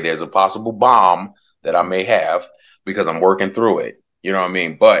 okay, there's a possible bomb that I Mm-hmm. may have because I'm working through it. You know what I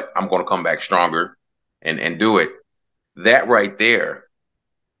mean? But I'm going to come back stronger and do it. That right there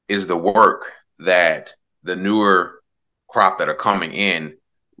is the work that the newer crop that are coming in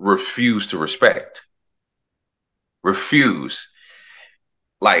refuse to respect. Refuse.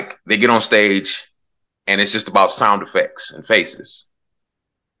 Like they get on stage and it's just about sound effects and faces.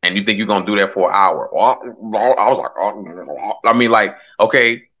 And you think you're gonna do that for an hour? Well, I was like, I mean, like,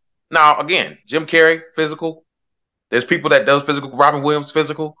 okay. Now again, Jim Carrey, physical. There's people that does physical. Robin Williams,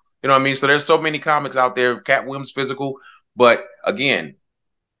 physical. You know what I mean? So there's so many comics out there. Cat Williams, physical. But again,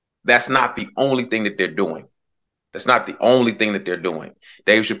 that's not the only thing that they're doing. That's not the only thing that they're doing.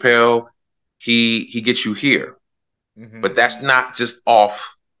 Dave Chappelle, he gets you here, Mm-hmm. but that's not just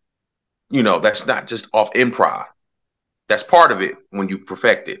off. That's not just off improv. That's part of it when you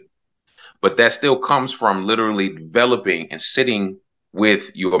perfect it, but that still comes from literally developing and sitting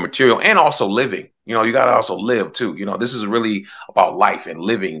with your material and also living. You got to also live too. This is really about life and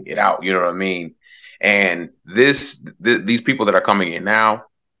living it out. You know what I mean? And these people that are coming in now,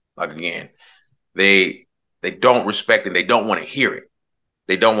 like again, they they don't respect and they don't want to hear it.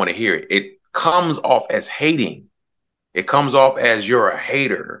 They don't want to hear it. It comes off as hating. It comes off as you're a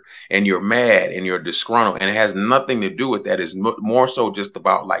hater and you're mad and you're disgruntled, and it has nothing to do with that. It's more so just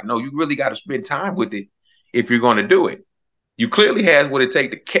about like, no, you really got to spend time with it if you're going to do it. You clearly has what it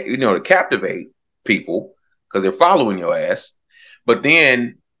takes to captivate people because they're following your ass. But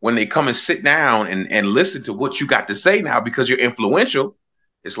then when they come and sit down and listen to what you got to say now because you're influential,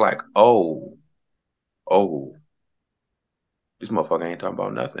 it's like, oh, this motherfucker ain't talking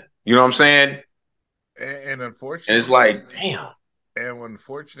about nothing. You know what I'm saying? And And it's unfortunately, like, damn.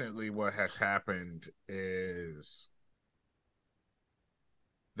 what has happened is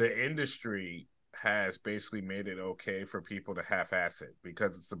the industry has basically made it okay for people to half-ass it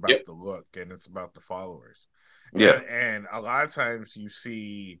because it's about Yep. the look and it's about the followers. Yeah. And a lot of times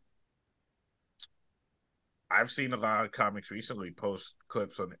I've seen a lot of comics recently post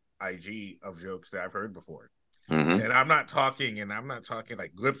clips on IG of jokes that I've heard before. Mm-hmm. And I'm not talking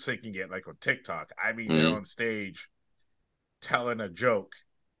like lip syncing it like on TikTok. I mean, they're Mm-hmm. on stage telling a joke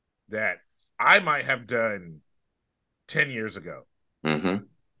that I might have done 10 years ago. Mm-hmm.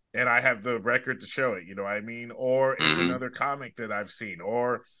 And I have the record to show it, you know what I mean? Or it's Mm-hmm. another comic that I've seen,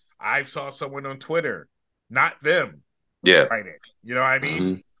 or I saw someone on Twitter, not them, Yeah. write it. You know what I mean?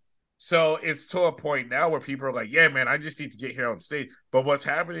 Mm-hmm. So it's to a point now where people are like, yeah, man, I just need to get here on stage. But what's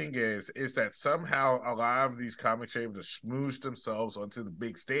happening is that somehow a lot of these comics are able to smoosh themselves onto the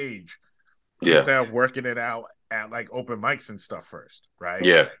big stage Yeah. instead of working it out at like open mics and stuff first, right?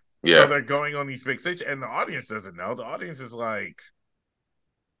 Yeah. So Yeah. they're going on these big stages and the audience doesn't know. The audience is like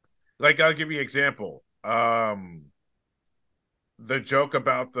I'll give you an example. The joke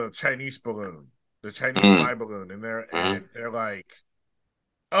about the Chinese balloon, the Chinese Mm-hmm. spy balloon, and Mm-hmm. they're like,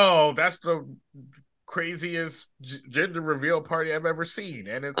 "Oh, that's the craziest gender reveal party I've ever seen."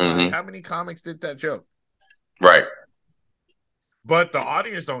 And it's like, Mm-hmm. how many comics did that joke? Right. But the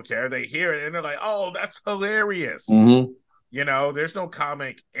audience don't care. They hear it and they're like, "Oh, that's hilarious." Mm-hmm. You know, there's no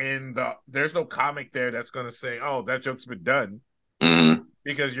comic there that's gonna say, "Oh, that joke's been done," Mm-hmm.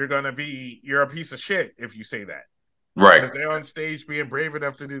 because you're a piece of shit if you say that. Right. Because they're on stage being brave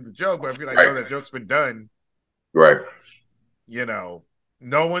enough to do the joke. But if you're like, Right. yo, that joke's been done, Right. you know,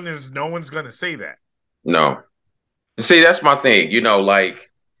 no one's gonna say that. No. See, that's my thing,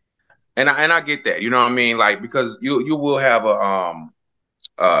 like, and I get that, you know what I mean? Like, because you will have a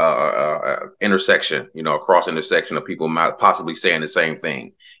intersection, a cross intersection of people might possibly saying the same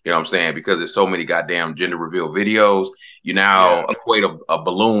thing. You know what I'm saying? Because there's so many goddamn gender reveal videos, you now Yeah. equate a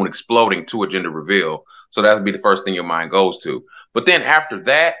balloon exploding to a gender reveal. So that would be the first thing your mind goes to. But then after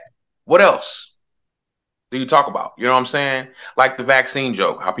that, what else do you talk about? You know what I'm saying? Like the vaccine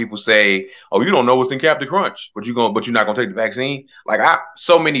joke, how people say, "Oh, you don't know what's in Captain Crunch, but you're not gonna take the vaccine." Like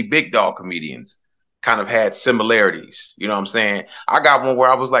so many big dog comedians kind of had similarities. You know what I'm saying? I got one where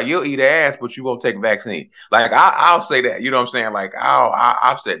I was like, "You'll eat ass, but you won't take a vaccine." Like I'll say that. You know what I'm saying? Like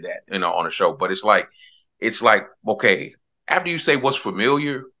I've said that, on a show. But it's like okay, after you say what's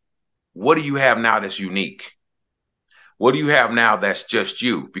familiar, what do you have now that's unique? What do you have now that's just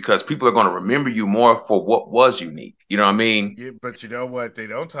you? Because people are going to remember you more for what was unique. You know what I mean? Yeah, but you know what they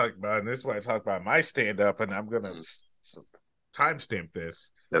don't talk about, and this is why I talk about my stand up, and I'm gonna timestamp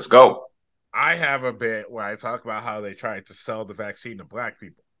this. Let's go. I have a bit where I talk about how they tried to sell the vaccine to black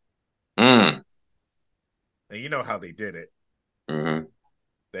people, Mm. and you know how they did it. Mm-hmm.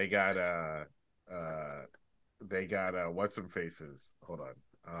 They got uh they got what's some faces. Hold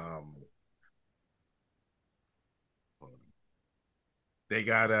on. They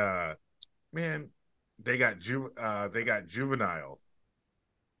got man, they got juvenile.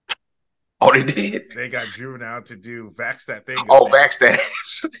 Oh, they did. They got juvenile to do vax that thing Oh, up. backstage.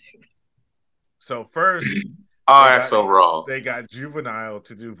 So first Oh, they that's got so wrong. they got juvenile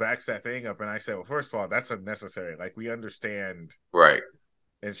to do vax that thing up, and I said, well, first of all, that's unnecessary. Like we understand Right.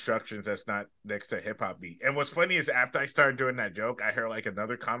 instructions that's not next to hip hop beat. And what's funny is after I started doing that joke, I heard like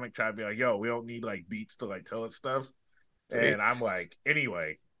another comic try to be like, yo, we don't need like beats to like tell us stuff. See. And I'm like,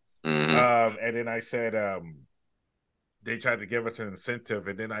 anyway. Mm-hmm. And then I said, they tried to give us an incentive,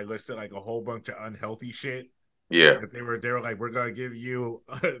 and then I listed like a whole bunch of unhealthy shit. Yeah. That they were like, we're gonna give you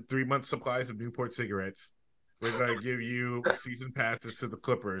 3 months supplies of Newport cigarettes. We're gonna give you season passes to the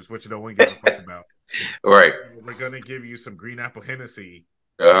Clippers, which no one gives a fuck about. Right. We're gonna give you some green apple Hennessy.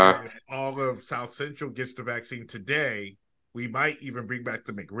 Uh. And if all of South Central gets the vaccine today, we might even bring back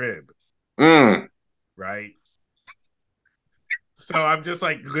the McRib. Mm. Right. So I'm just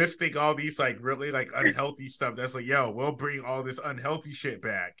like listing all these like really like unhealthy stuff. That's like, yo, we'll bring all this unhealthy shit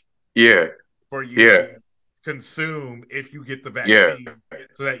back Yeah. for you Yeah. to consume if you get the Yeah. vaccine,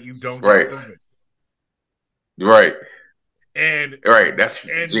 so that you don't Right. get COVID. Right. And Right. That's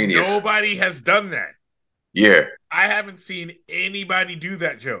genius. nobody has done that. Yeah. I haven't seen anybody do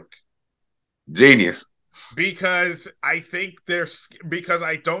that joke Genius. because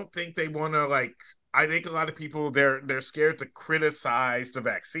I don't think they want to like. I think a lot of people they're scared to criticize the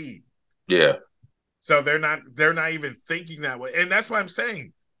vaccine, Yeah. so they're not even thinking that way, and that's what I'm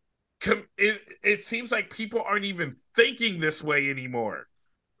saying. It seems like people aren't even thinking this way anymore.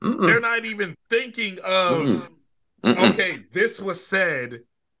 Mm-mm. They're not even thinking of Mm-mm. Mm-mm. okay, this was said.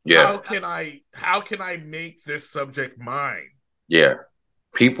 Yeah. How can I make this subject mine? Yeah.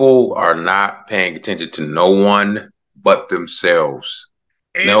 People are not paying attention to no one but themselves.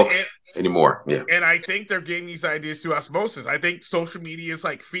 And No. anymore. Yeah. And I think they're getting these ideas through osmosis. I think social media is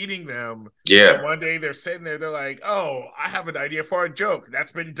like feeding them. And Yeah. one day they're sitting there, they're like, oh, I have an idea for a joke.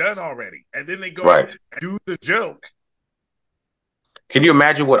 That's been done already. And then they go out Right. and do the joke. Can you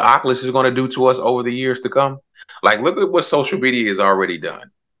imagine what Oculus is going to do to us over the years to come? Like, look at what social media has already done.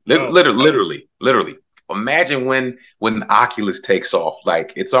 Oh, Literally. Imagine when Oculus takes off.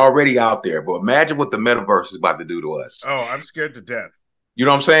 Like, it's already out there, but imagine what the metaverse is about to do to us. oh, I'm scared to death. You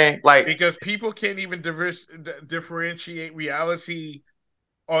know what I'm saying? Like, Because people can't even differentiate reality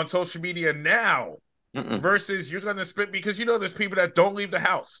on social media now mm-mm. versus you're going to spend, because there's people that don't leave the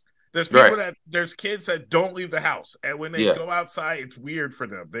house. Right. There's kids that don't leave the house. And when they Yeah. go outside, it's weird for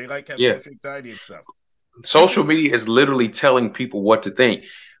them. They like have Yeah. social anxiety and stuff. You Social can, media is literally telling people what to think.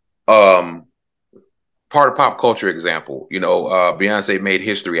 Um, Part of pop culture example, Beyonce made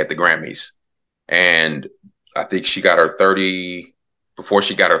history at the Grammys, and I think she got her 30 before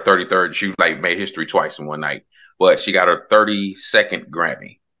she got her 33rd. She like made history twice in one night, but she got her 32nd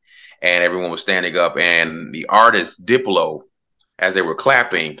Grammy, and everyone was standing up, and the artist Diplo, as they were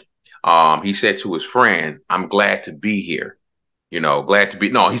clapping, he said to his friend, "I'm glad to be here." Glad to be.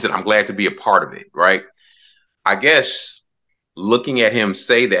 No, he said, "I'm glad to be a part of it." Right? I guess looking at him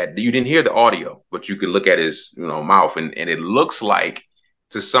say that, you didn't hear the audio, but you could look at his mouth, and it looks like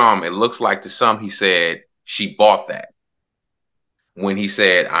to some he said she bought that when he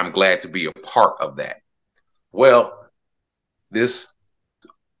said, "I'm glad to be a part of that." Well, this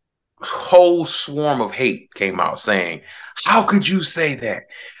whole swarm of hate came out saying, "How could you say that?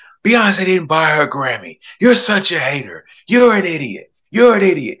 Beyonce didn't buy her Grammy. You're such a hater. You're an idiot. You're an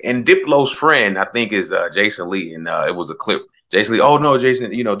idiot." And Diplo's friend, I think, is Jason Lee, and it was a clip. Jason Lee, "Oh no,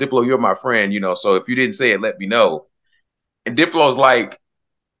 Jason, Diplo, you're my friend, so if you didn't say it, let me know." And Diplo's like,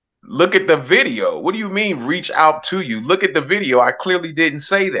 "Look at the video. What do you mean reach out to you? Look at the video. I clearly didn't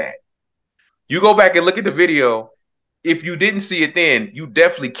say that." You go back and look at the video. If you didn't see it then, you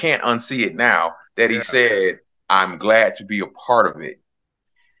definitely can't unsee it now that he yeah. said, "I'm glad to be a part of it."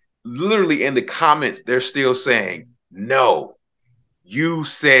 Literally in the comments, they're still saying, "No, you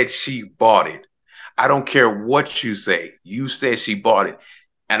said she bought it. I don't care what you say. You said she bought it."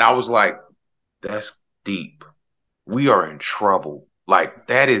 And I was like, that's deep. We are in trouble. Like,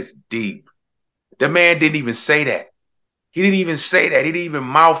 that is deep. The man didn't even say that. He didn't even say that. He didn't even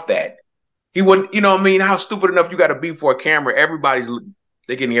mouth that. He wouldn't, you know what I mean? How stupid enough you got to be for a camera.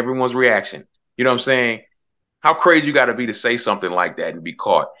 They're getting everyone's reaction. You know what I'm saying? How crazy you got to be to say something like that and be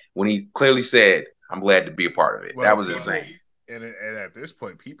caught when he clearly said, "I'm glad to be a part of it." Well, That was people, insane. and at this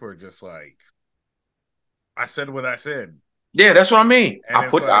point, people are just like, I said what I said. Yeah, that's what I mean. And I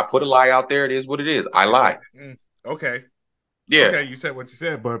put a lie out there. It is what it is. I it's lie. like, okay. Yeah, Okay, you said what you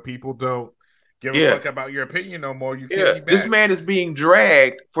said, but people don't give a yeah, fuck about your opinion no more. You can't yeah. be This mad. man is being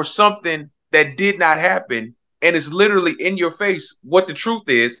dragged for something that did not happen, and it's literally in your face what the truth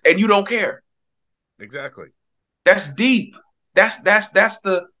is, and you don't care. Exactly. That's deep. That's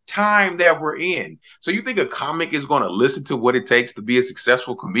the time that we're in. So you think a comic is going to listen to what it takes to be a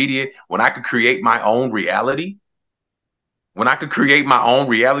successful comedian when I could create my own reality? When I could create my own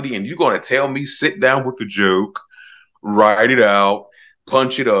reality, and you're going to tell me sit down with the joke, write it out,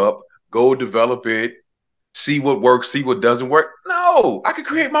 punch it up, go develop it, see what works, see what doesn't work. No, I could And,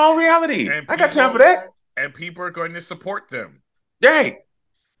 create my own reality. and I got time for that. people are going to support them. Dang,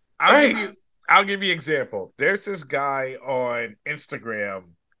 I'll give right. you I'll give you an example. There's this guy on Instagram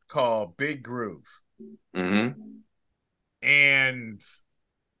called Big Groove. Mm-hmm. And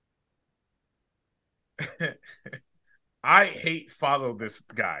I hate follow this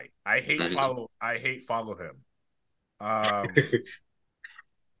guy. I hate follow him. Um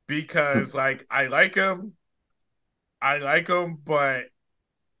because like I like him, but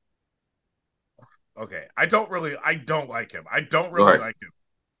okay. I don't like him. I don't really Right, like him.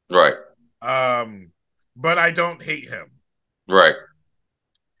 right, But I don't hate him. right.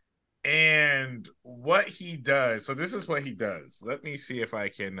 And what he does, so this is what he does. Let me see if I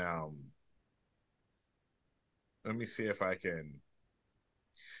can.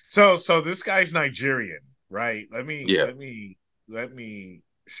 So this guy's Nigerian, right? Yeah. Let me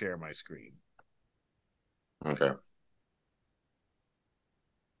share my screen. Okay.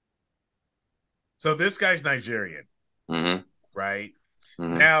 So this guy's Nigerian, Mm-hmm. right?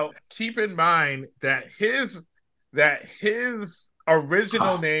 Mm-hmm. Now, keep in mind that his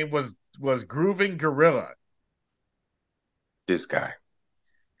original name was Grooving Gorilla, This guy.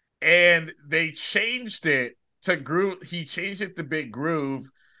 and they changed it to Groove. He changed it to Big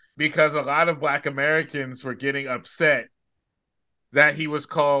Groove because a lot of Black Americans were getting upset that he was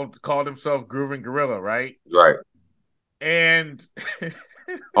called himself Grooving Gorilla, right? Right. And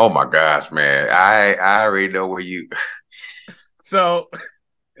Oh my gosh, man. I already know where you so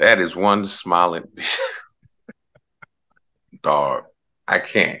that is one smiling dog. I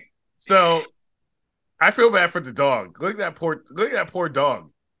can't. so I feel bad for the dog. Look at that poor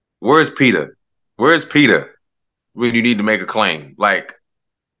dog. Where's Peter? Where's Peter when you need to make a claim? Like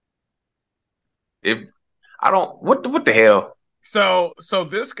if I don't what the hell? So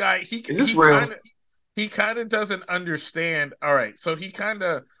this guy Is this real? he kind of doesn't understand. All right, so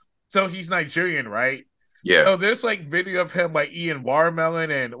he's Nigerian, right? Yeah. So there's like video of him like eating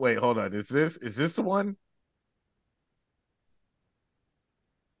watermelon and wait, hold on, is this the one?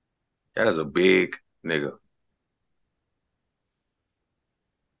 That is a big nigga.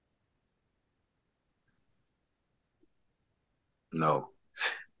 No.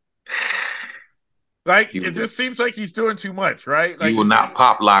 Like You it just seems like he's doing too much, right? you Like will it not seems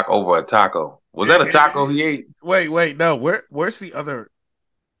pop lock over a taco. Was that a it's taco he ate? wait, no, where's the other?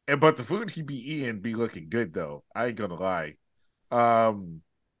 But the food he be eating be looking good though. I ain't gonna lie. Um,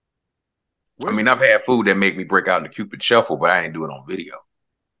 I where's mean, the? I've had food that make me break out in the Cupid shuffle, but I ain't do it on video.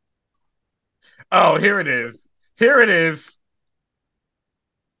 Oh, here it is. Here it is.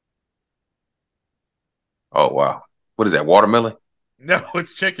 Oh wow. What is that? Watermelon? No,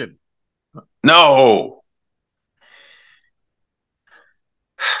 it's chicken. No.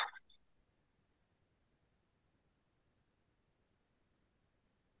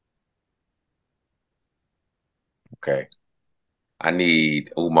 Okay. I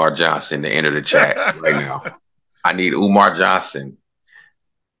need Umar Johnson to enter the chat right now. I need Umar Johnson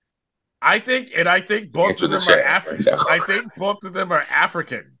I think to both enter of the them are chat right now. I think both of them are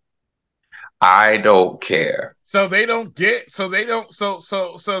African. I don't care. So they don't get so they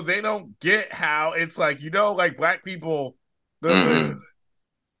don't get how it's like, like black people look at Mm-mm. this.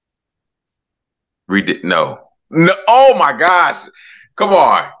 Read it. No. No. Oh my gosh. Come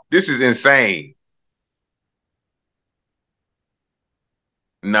on. This is insane.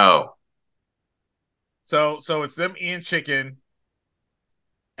 No. So it's them eating chicken,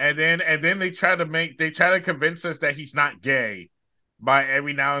 and then they try to convince us that he's not gay by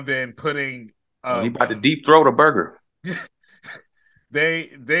every now and then putting Oh, he um about to deep throat a burger.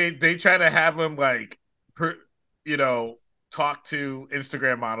 they try to have him like per, you know talk to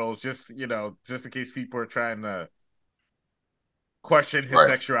Instagram models just just in case people are trying to question his Right.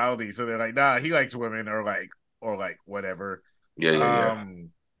 sexuality. So they're like, nah, he likes women or like whatever. Yeah, yeah, yeah. Um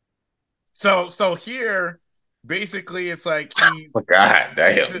so here basically it's like Oh, God he's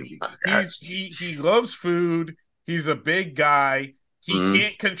damn. My gosh. he loves food. He's a big guy. He Mhm.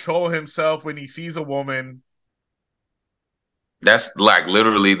 can't control himself when he sees a woman. That's like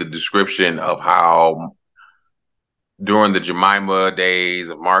literally the description of how during the Jemima days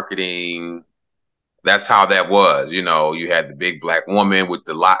of marketing, that's how that was. You know, you had the big black woman with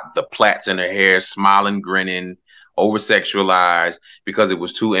the plaits in her hair, smiling, grinning, over sexualized because it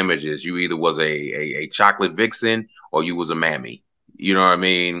was two images. You either was a chocolate vixen or you was a mammy. You know what I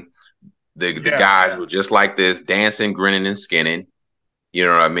mean? The Yeah, guys were just like this, dancing, grinning, and skinning. You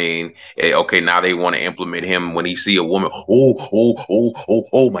know what I mean? Okay, now they want to implement him when he see a woman.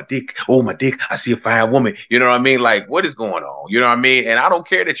 Oh, my dick. Oh, my dick. I see a fine woman. You know what I mean? Like, what is going on? You know what I mean? And I don't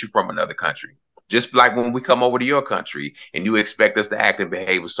care that you're from another country. Just like when we come over to your country and you expect us to act and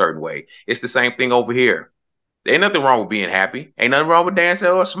behave a certain way. It's the same thing over here. There ain't nothing wrong with being happy. Ain't nothing wrong with dancing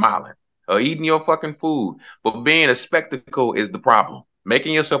or smiling or eating your fucking food. But being a spectacle is the problem.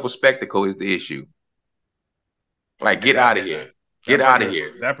 Making yourself a spectacle is the issue. Like, and get out of here. Get out of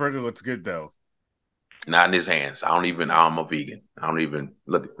here. that burger looks good though. Not in his hands. I'm a vegan. I don't even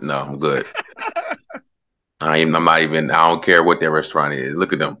look. No, I'm good. I'm not even. I don't care what their restaurant is.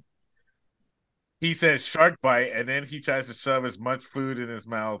 Look at them. He says shark bite, and then he tries to shove as much food in his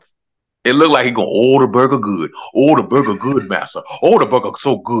mouth. It looked like he going, oh, the burger good. Oh, the burger good, master. Oh, the burger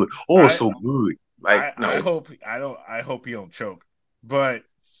so good. Oh, it's I so good. Like, I no. hope I hope he don't choke. But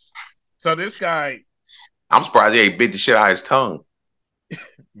so this guy, I'm surprised he ain't bit the shit out of his tongue.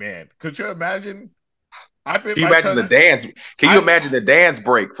 man, could you imagine? I bit Can you my imagine the tongue. dance? Can you I imagine the dance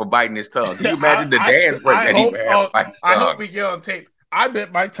break for biting his tongue? Can you imagine the dance break that he would have for biting his I hope tongue? we get on tape. I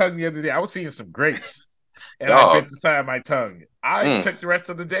bit my tongue the other day. I was seeing some grapes, and I bit Dog. the side of my tongue. I Mm. took the rest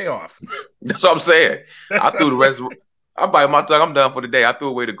of the day off. That's what I'm saying. I threw the rest. I bite my tongue. I'm done for the day. I threw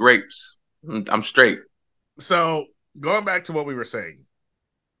away the grapes. I'm straight. So going back to what we were saying,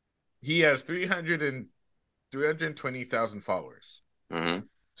 he has 320,000 followers. Mm-hmm.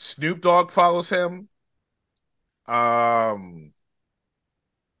 Snoop Dogg follows him. Um,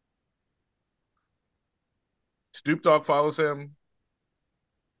 Snoop Dogg follows him.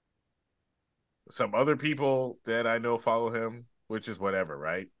 some other people that I know follow him, which is whatever,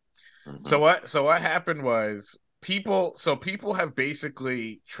 right? Mm-hmm. So what happened was people have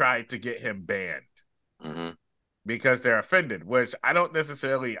basically tried to get him banned Mm-hmm. because they're offended, which I don't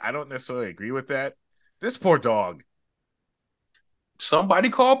necessarily agree with that. This poor dog. Somebody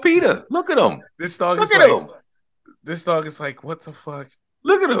call Peter. Look at him. This dog Look is at like him. this dog is like, what the fuck?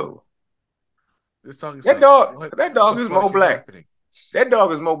 Look at him. This dog is That like, dog. what That the dog is more fuck is black. happening? That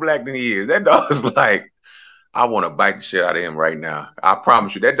dog is more black than he is. That dog is like, I want to bite the shit out of him right now. I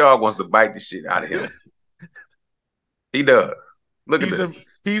promise you, that dog wants to bite the shit out of him. He does. Look at he's this.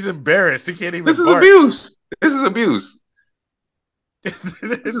 he's embarrassed. He can't This even is bark. abuse. This is abuse. This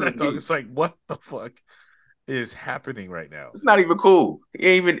is That dog is abuse. like, what the fuck is happening right now? It's not even cool.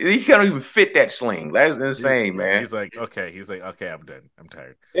 He can't even fit that sling. That's insane, man. He's like, okay. He's like, okay, I'm done. I'm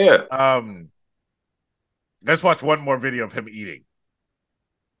tired. Yeah. Um, let's watch one more video of him eating.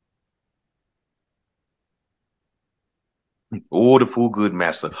 Oh, the food good,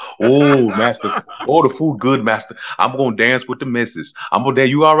 master. Oh, master. Oh, the food good, master. I'm gonna dance with the missus. I'm gonna dance.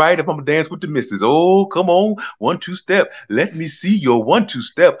 You all right? If I'm gonna dance with the missus. Oh, come on. 1-2 step. Let me see your 1-2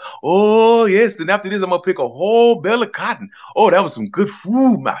 step. Oh, yes. Then after this, I'm gonna pick a whole bale of cotton. Oh, that was some good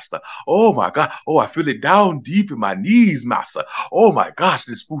food, master. Oh my God. Oh, I feel it down deep in my knees, master. Oh my gosh,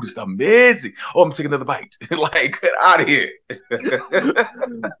 this food is amazing. Oh, I'm taking another bite. Like, get out of here.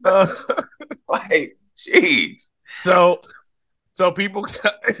 uh, Like, jeez. so so people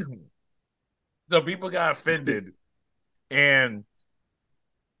got, so people got offended and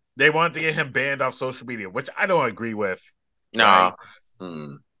they wanted to get him banned off social media, which I don't agree with. Nah. Right.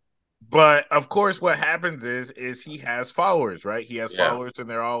 Hmm. But of course, what happens is he has followers, right? He has Yeah. followers, and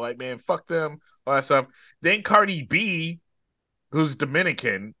they're all like, "Man, fuck them," all that stuff. Then Cardi B, who's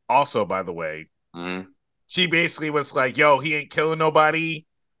Dominican, also by the way, Hmm. she basically was like, "Yo, he ain't killing nobody.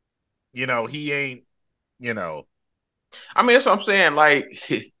 You know, he ain't. You know." I mean, that's what I'm saying. Like,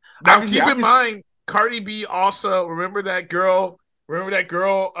 Now, keep I in can, mind, Cardi B also remember that girl. Remember that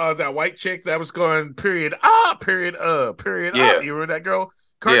girl, that white chick that was going period period. yeah, You remember that girl?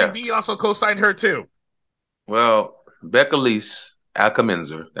 Cardi yeah. B also co-signed her too. Well, Becca Lise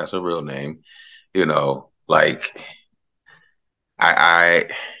Alcamenzer, that's her real name. Like, I,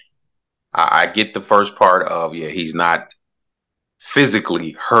 I get the first part of, yeah, he's not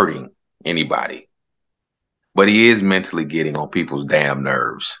physically hurting anybody, but he is mentally getting on people's damn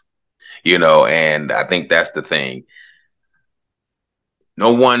nerves. And I think that's the thing.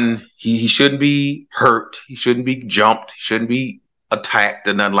 No one, he shouldn't be hurt. He shouldn't be jumped. He shouldn't be attacked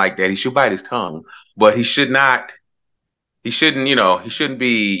or nothing like that. He should bite his tongue, but he shouldn't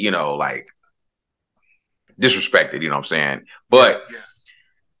be, like disrespected, you know what I'm saying? Yeah. But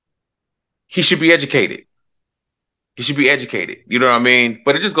he should be educated. He should be educated. You know what I mean?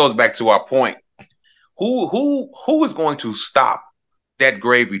 But it just goes back to our point. Who is going to stop that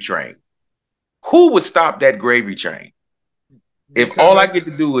gravy train? Who would stop that gravy train? If Because all I get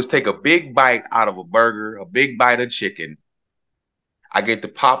to do is take a big bite out of a burger, a big bite of chicken, I get the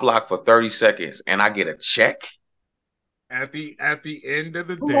pop lock for 30 seconds and I get a check. at the end of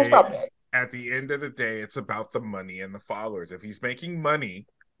the Who's gonna day, stop that? it's about the money and the followers. If he's making money,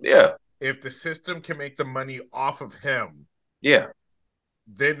 Yeah, if the system can make the money off of him, yeah.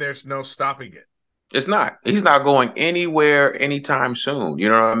 then there's no stopping it. It's not. He's not going anywhere anytime soon. You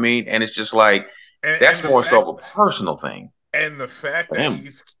know what I mean? And it's just like And that's the more fact so of a personal thing for him. the fact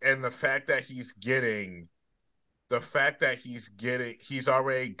that he's getting the fact that he's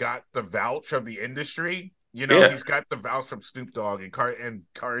already got the vouch of the industry. You know, Yeah. he's got the vouch from Snoop Dogg and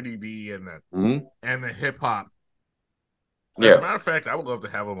Cardi B Hmm. and the hip hop. As a Yeah. matter of fact, I would love to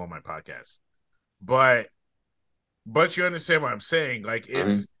have him on my podcast. But you understand what I'm saying? Like Hmm.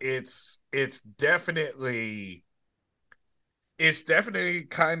 it's definitely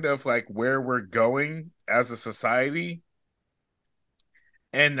kind of like where we're going as a society,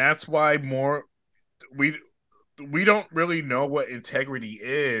 and that's why more we we don't really know what integrity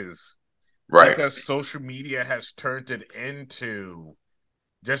is Right. because social media has turned it into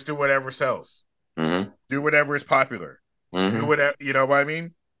just do whatever sells, Hmm. do whatever is popular, do Hmm. whatever, you know what I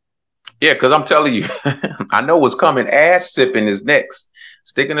mean? Yeah, because I'm telling you, I know what's coming. Ass sipping is next.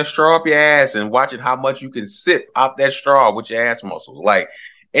 Sticking a straw up your ass and watching how much you can sip out that straw with your ass muscles. Like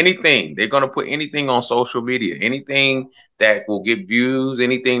anything, they're gonna put anything on social media, anything that will get views,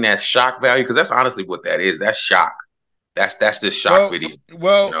 anything that's shock value, because that's honestly what that is. That's shock. That's this shock Well, video. You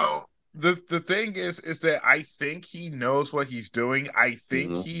well, know. the thing is that I think he knows what he's doing. I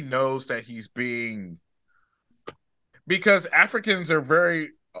think Hmm. he knows that he's being because Africans are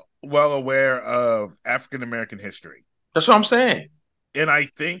very well aware of African American history. That's what I'm saying. And I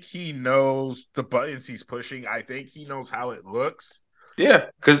think he knows the buttons he's pushing. I think he knows how it looks. Yeah,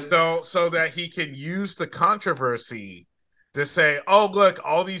 because So that he can use the controversy to say, "Oh, look,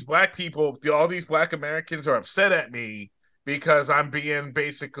 all these black people, all these black Americans are upset at me because I'm being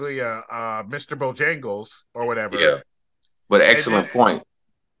basically a Mr. Bojangles or whatever." yeah, but And then, excellent point.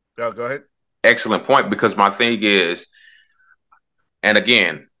 oh, go ahead. Excellent point. Because my thing is, and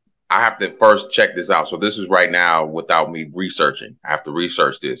again, I have to first check this out. So this is right now without me researching. I have to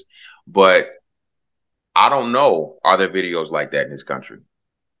research this, but I don't know. Are there videos like that in this country?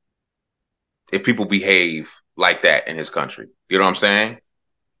 If people behave like that in his country, you know what I'm saying?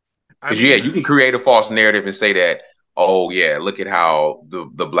 I Because yeah, mean, you can create a false narrative and say that, oh yeah, look at how the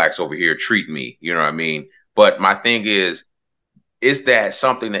blacks over here treat me. You know what I mean? But my thing is that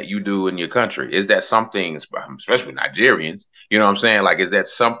something that you do in your country? Is that something, especially Nigerians, you know what I'm saying? Like, is that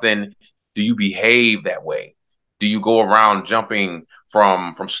something, do you behave that way? Do you go around jumping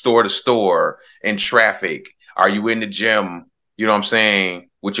from store to store in traffic? Are you in the gym, you know what I'm saying,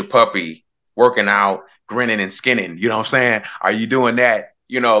 with your puppy, working out, grinning and skinning, you know what I'm saying? Are you doing that?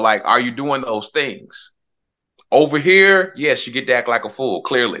 You know, like, are you doing those things? Over here, yes, you get to act like a fool,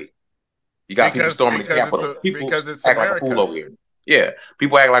 clearly. You got people storming the Capitol. People because it's act like a fool America. over here. Yeah,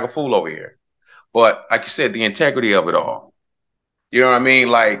 people act like a fool over here. But like you said, the integrity of it all. You know what I mean?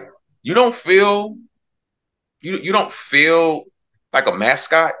 Like you don't feel you don't feel like a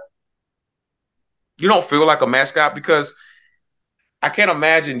mascot. You don't feel like a mascot because I can't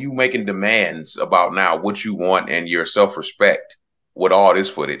imagine you making demands about now what you want and your self-respect with all this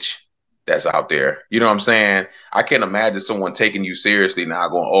footage that's out there. You know what I'm saying? I can't imagine someone taking you seriously now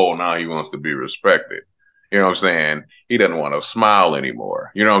going, oh, now he wants to be respected. You know what I'm saying? He doesn't want to smile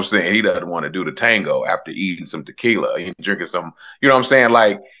anymore. You know what I'm saying? He doesn't want to do the tango after eating some tequila and drinking some, you know what I'm saying?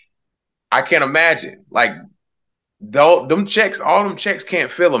 Like, I can't imagine. Like, them checks, all them checks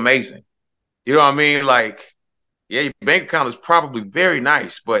can't feel amazing. You know what I mean? Like, yeah, your bank account is probably very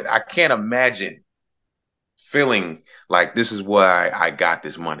nice, but I can't imagine feeling like this is why I got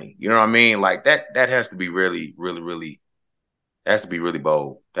this money. You know what I mean? Like that has to be really, really, really has to be really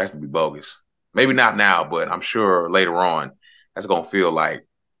bold. That has to be bogus. Maybe not now, but I'm sure later on that's gonna feel like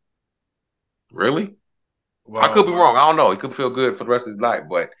really. I could be Well, wrong. I don't know. He could feel good for the rest of his life,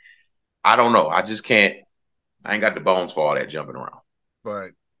 but I don't know. I just can't. I ain't got the bones for all that jumping around.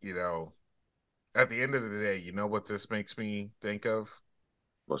 but at the end of the day, you know what this makes me think of?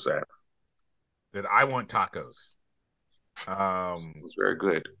 What's that? That I want tacos. Um, It's very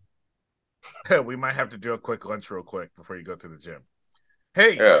good. we might have to do a quick lunch real quick before you go to the gym.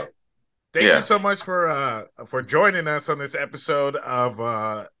 Hey, Yeah. thank you Yeah. so much for joining us on this episode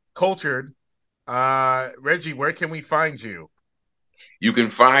of Cultured. Reggie, where can we find you? You can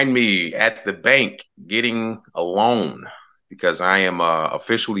find me at the bank getting a loan because I am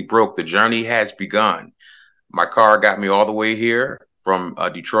officially broke. The journey has begun. My car got me all the way here from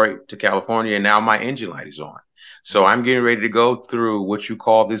Detroit to California, and now my engine light is on. So I'm getting ready to go through what you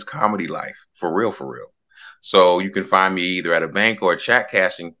call this comedy life for real, for real. So you can find me either at a bank or a chat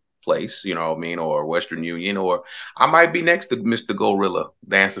cashing place, you know what I mean, or Western Union, or I might be next to Mr. Gorilla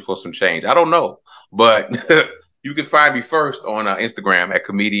dancing for some change. I don't know, but you can find me first on Instagram at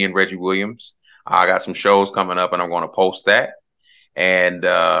comedian Reggie Williams. I got some shows coming up, and I'm going to post that. And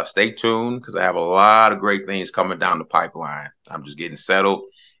stay tuned because I have a lot of great things coming down the pipeline. I'm just getting settled,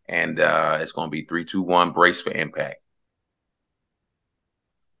 and it's going to be 3, 2, 1, brace for impact.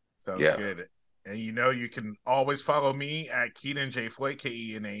 Sounds Yeah, good. And you can always follow me at Keenan J Floyd,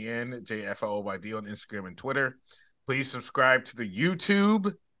 Kenan JFLOYD on Instagram and Twitter. Please subscribe to the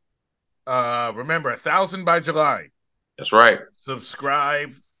YouTube. Remember, 1,000 by July. that's right.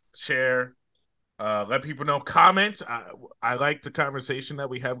 Subscribe, share, let people know. Comment. I like the conversation that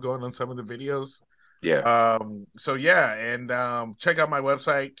we have going on some of the videos. Yeah. So yeah, and check out my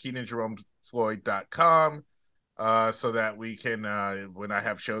website, KeenanJeromeFloyd.com. So that we can, when I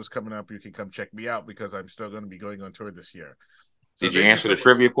have shows coming up, you can come check me out because I'm still going to be going on tour this year. So Did you thank you answer so the much.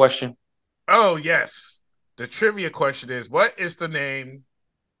 trivia question? Oh, yes. The trivia question is, what is the name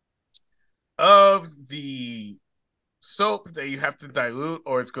of the soap that you have to dilute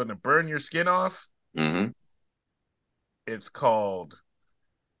or it's going to burn your skin off? Mm-hmm. It's called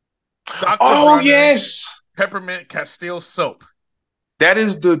Dr. Oh, Bronner's yes. Peppermint Castile Soap. That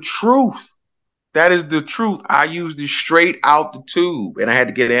is the truth. That is the truth. I used it straight out the tube, and I had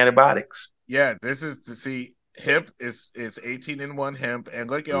to get antibiotics. Yeah, this is to see hemp. It's 18-in-1 hemp, and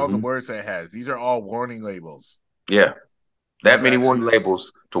look at all the Mm-hmm. words that it has. These are all warning labels. Yeah. That There's many actually warning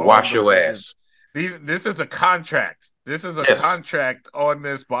labels to all wash your the ass. these. This is a contract. This is a Yes. contract on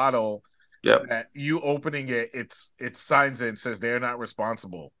this bottle Yep. that you opening it, it signs it and says they're not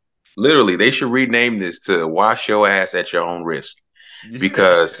responsible. Literally, they should rename this to "Wash Your Ass at Your Own Risk." Yeah.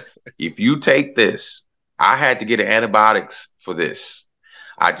 Because if you take this, I had to get antibiotics for this.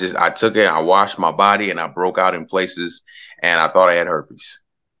 I took it, I washed my body, and I broke out in places, and I thought I had herpes.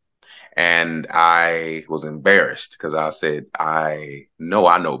 And I was embarrassed because I said, I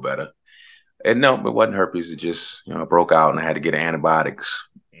know better. And no, it wasn't herpes. It just, broke out and I had to get antibiotics.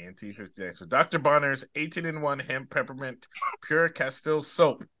 So Dr. Bonner's 18-in-1 hemp peppermint pure Castile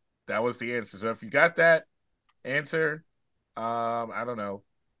soap. That was the answer. So if you got that answer, I don't know.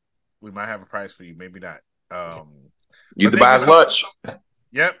 We might have a prize for you, maybe not. You to buy his lunch.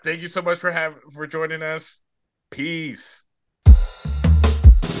 Yep. Thank you so much for joining us. Peace.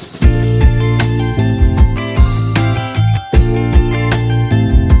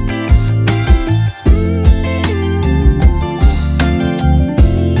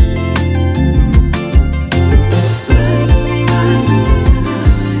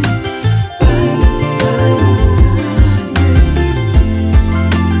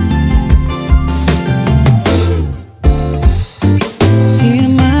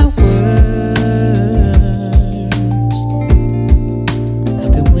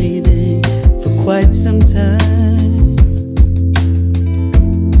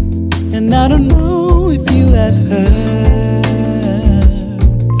 I don't know if you have heard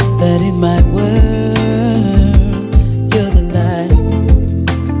that in my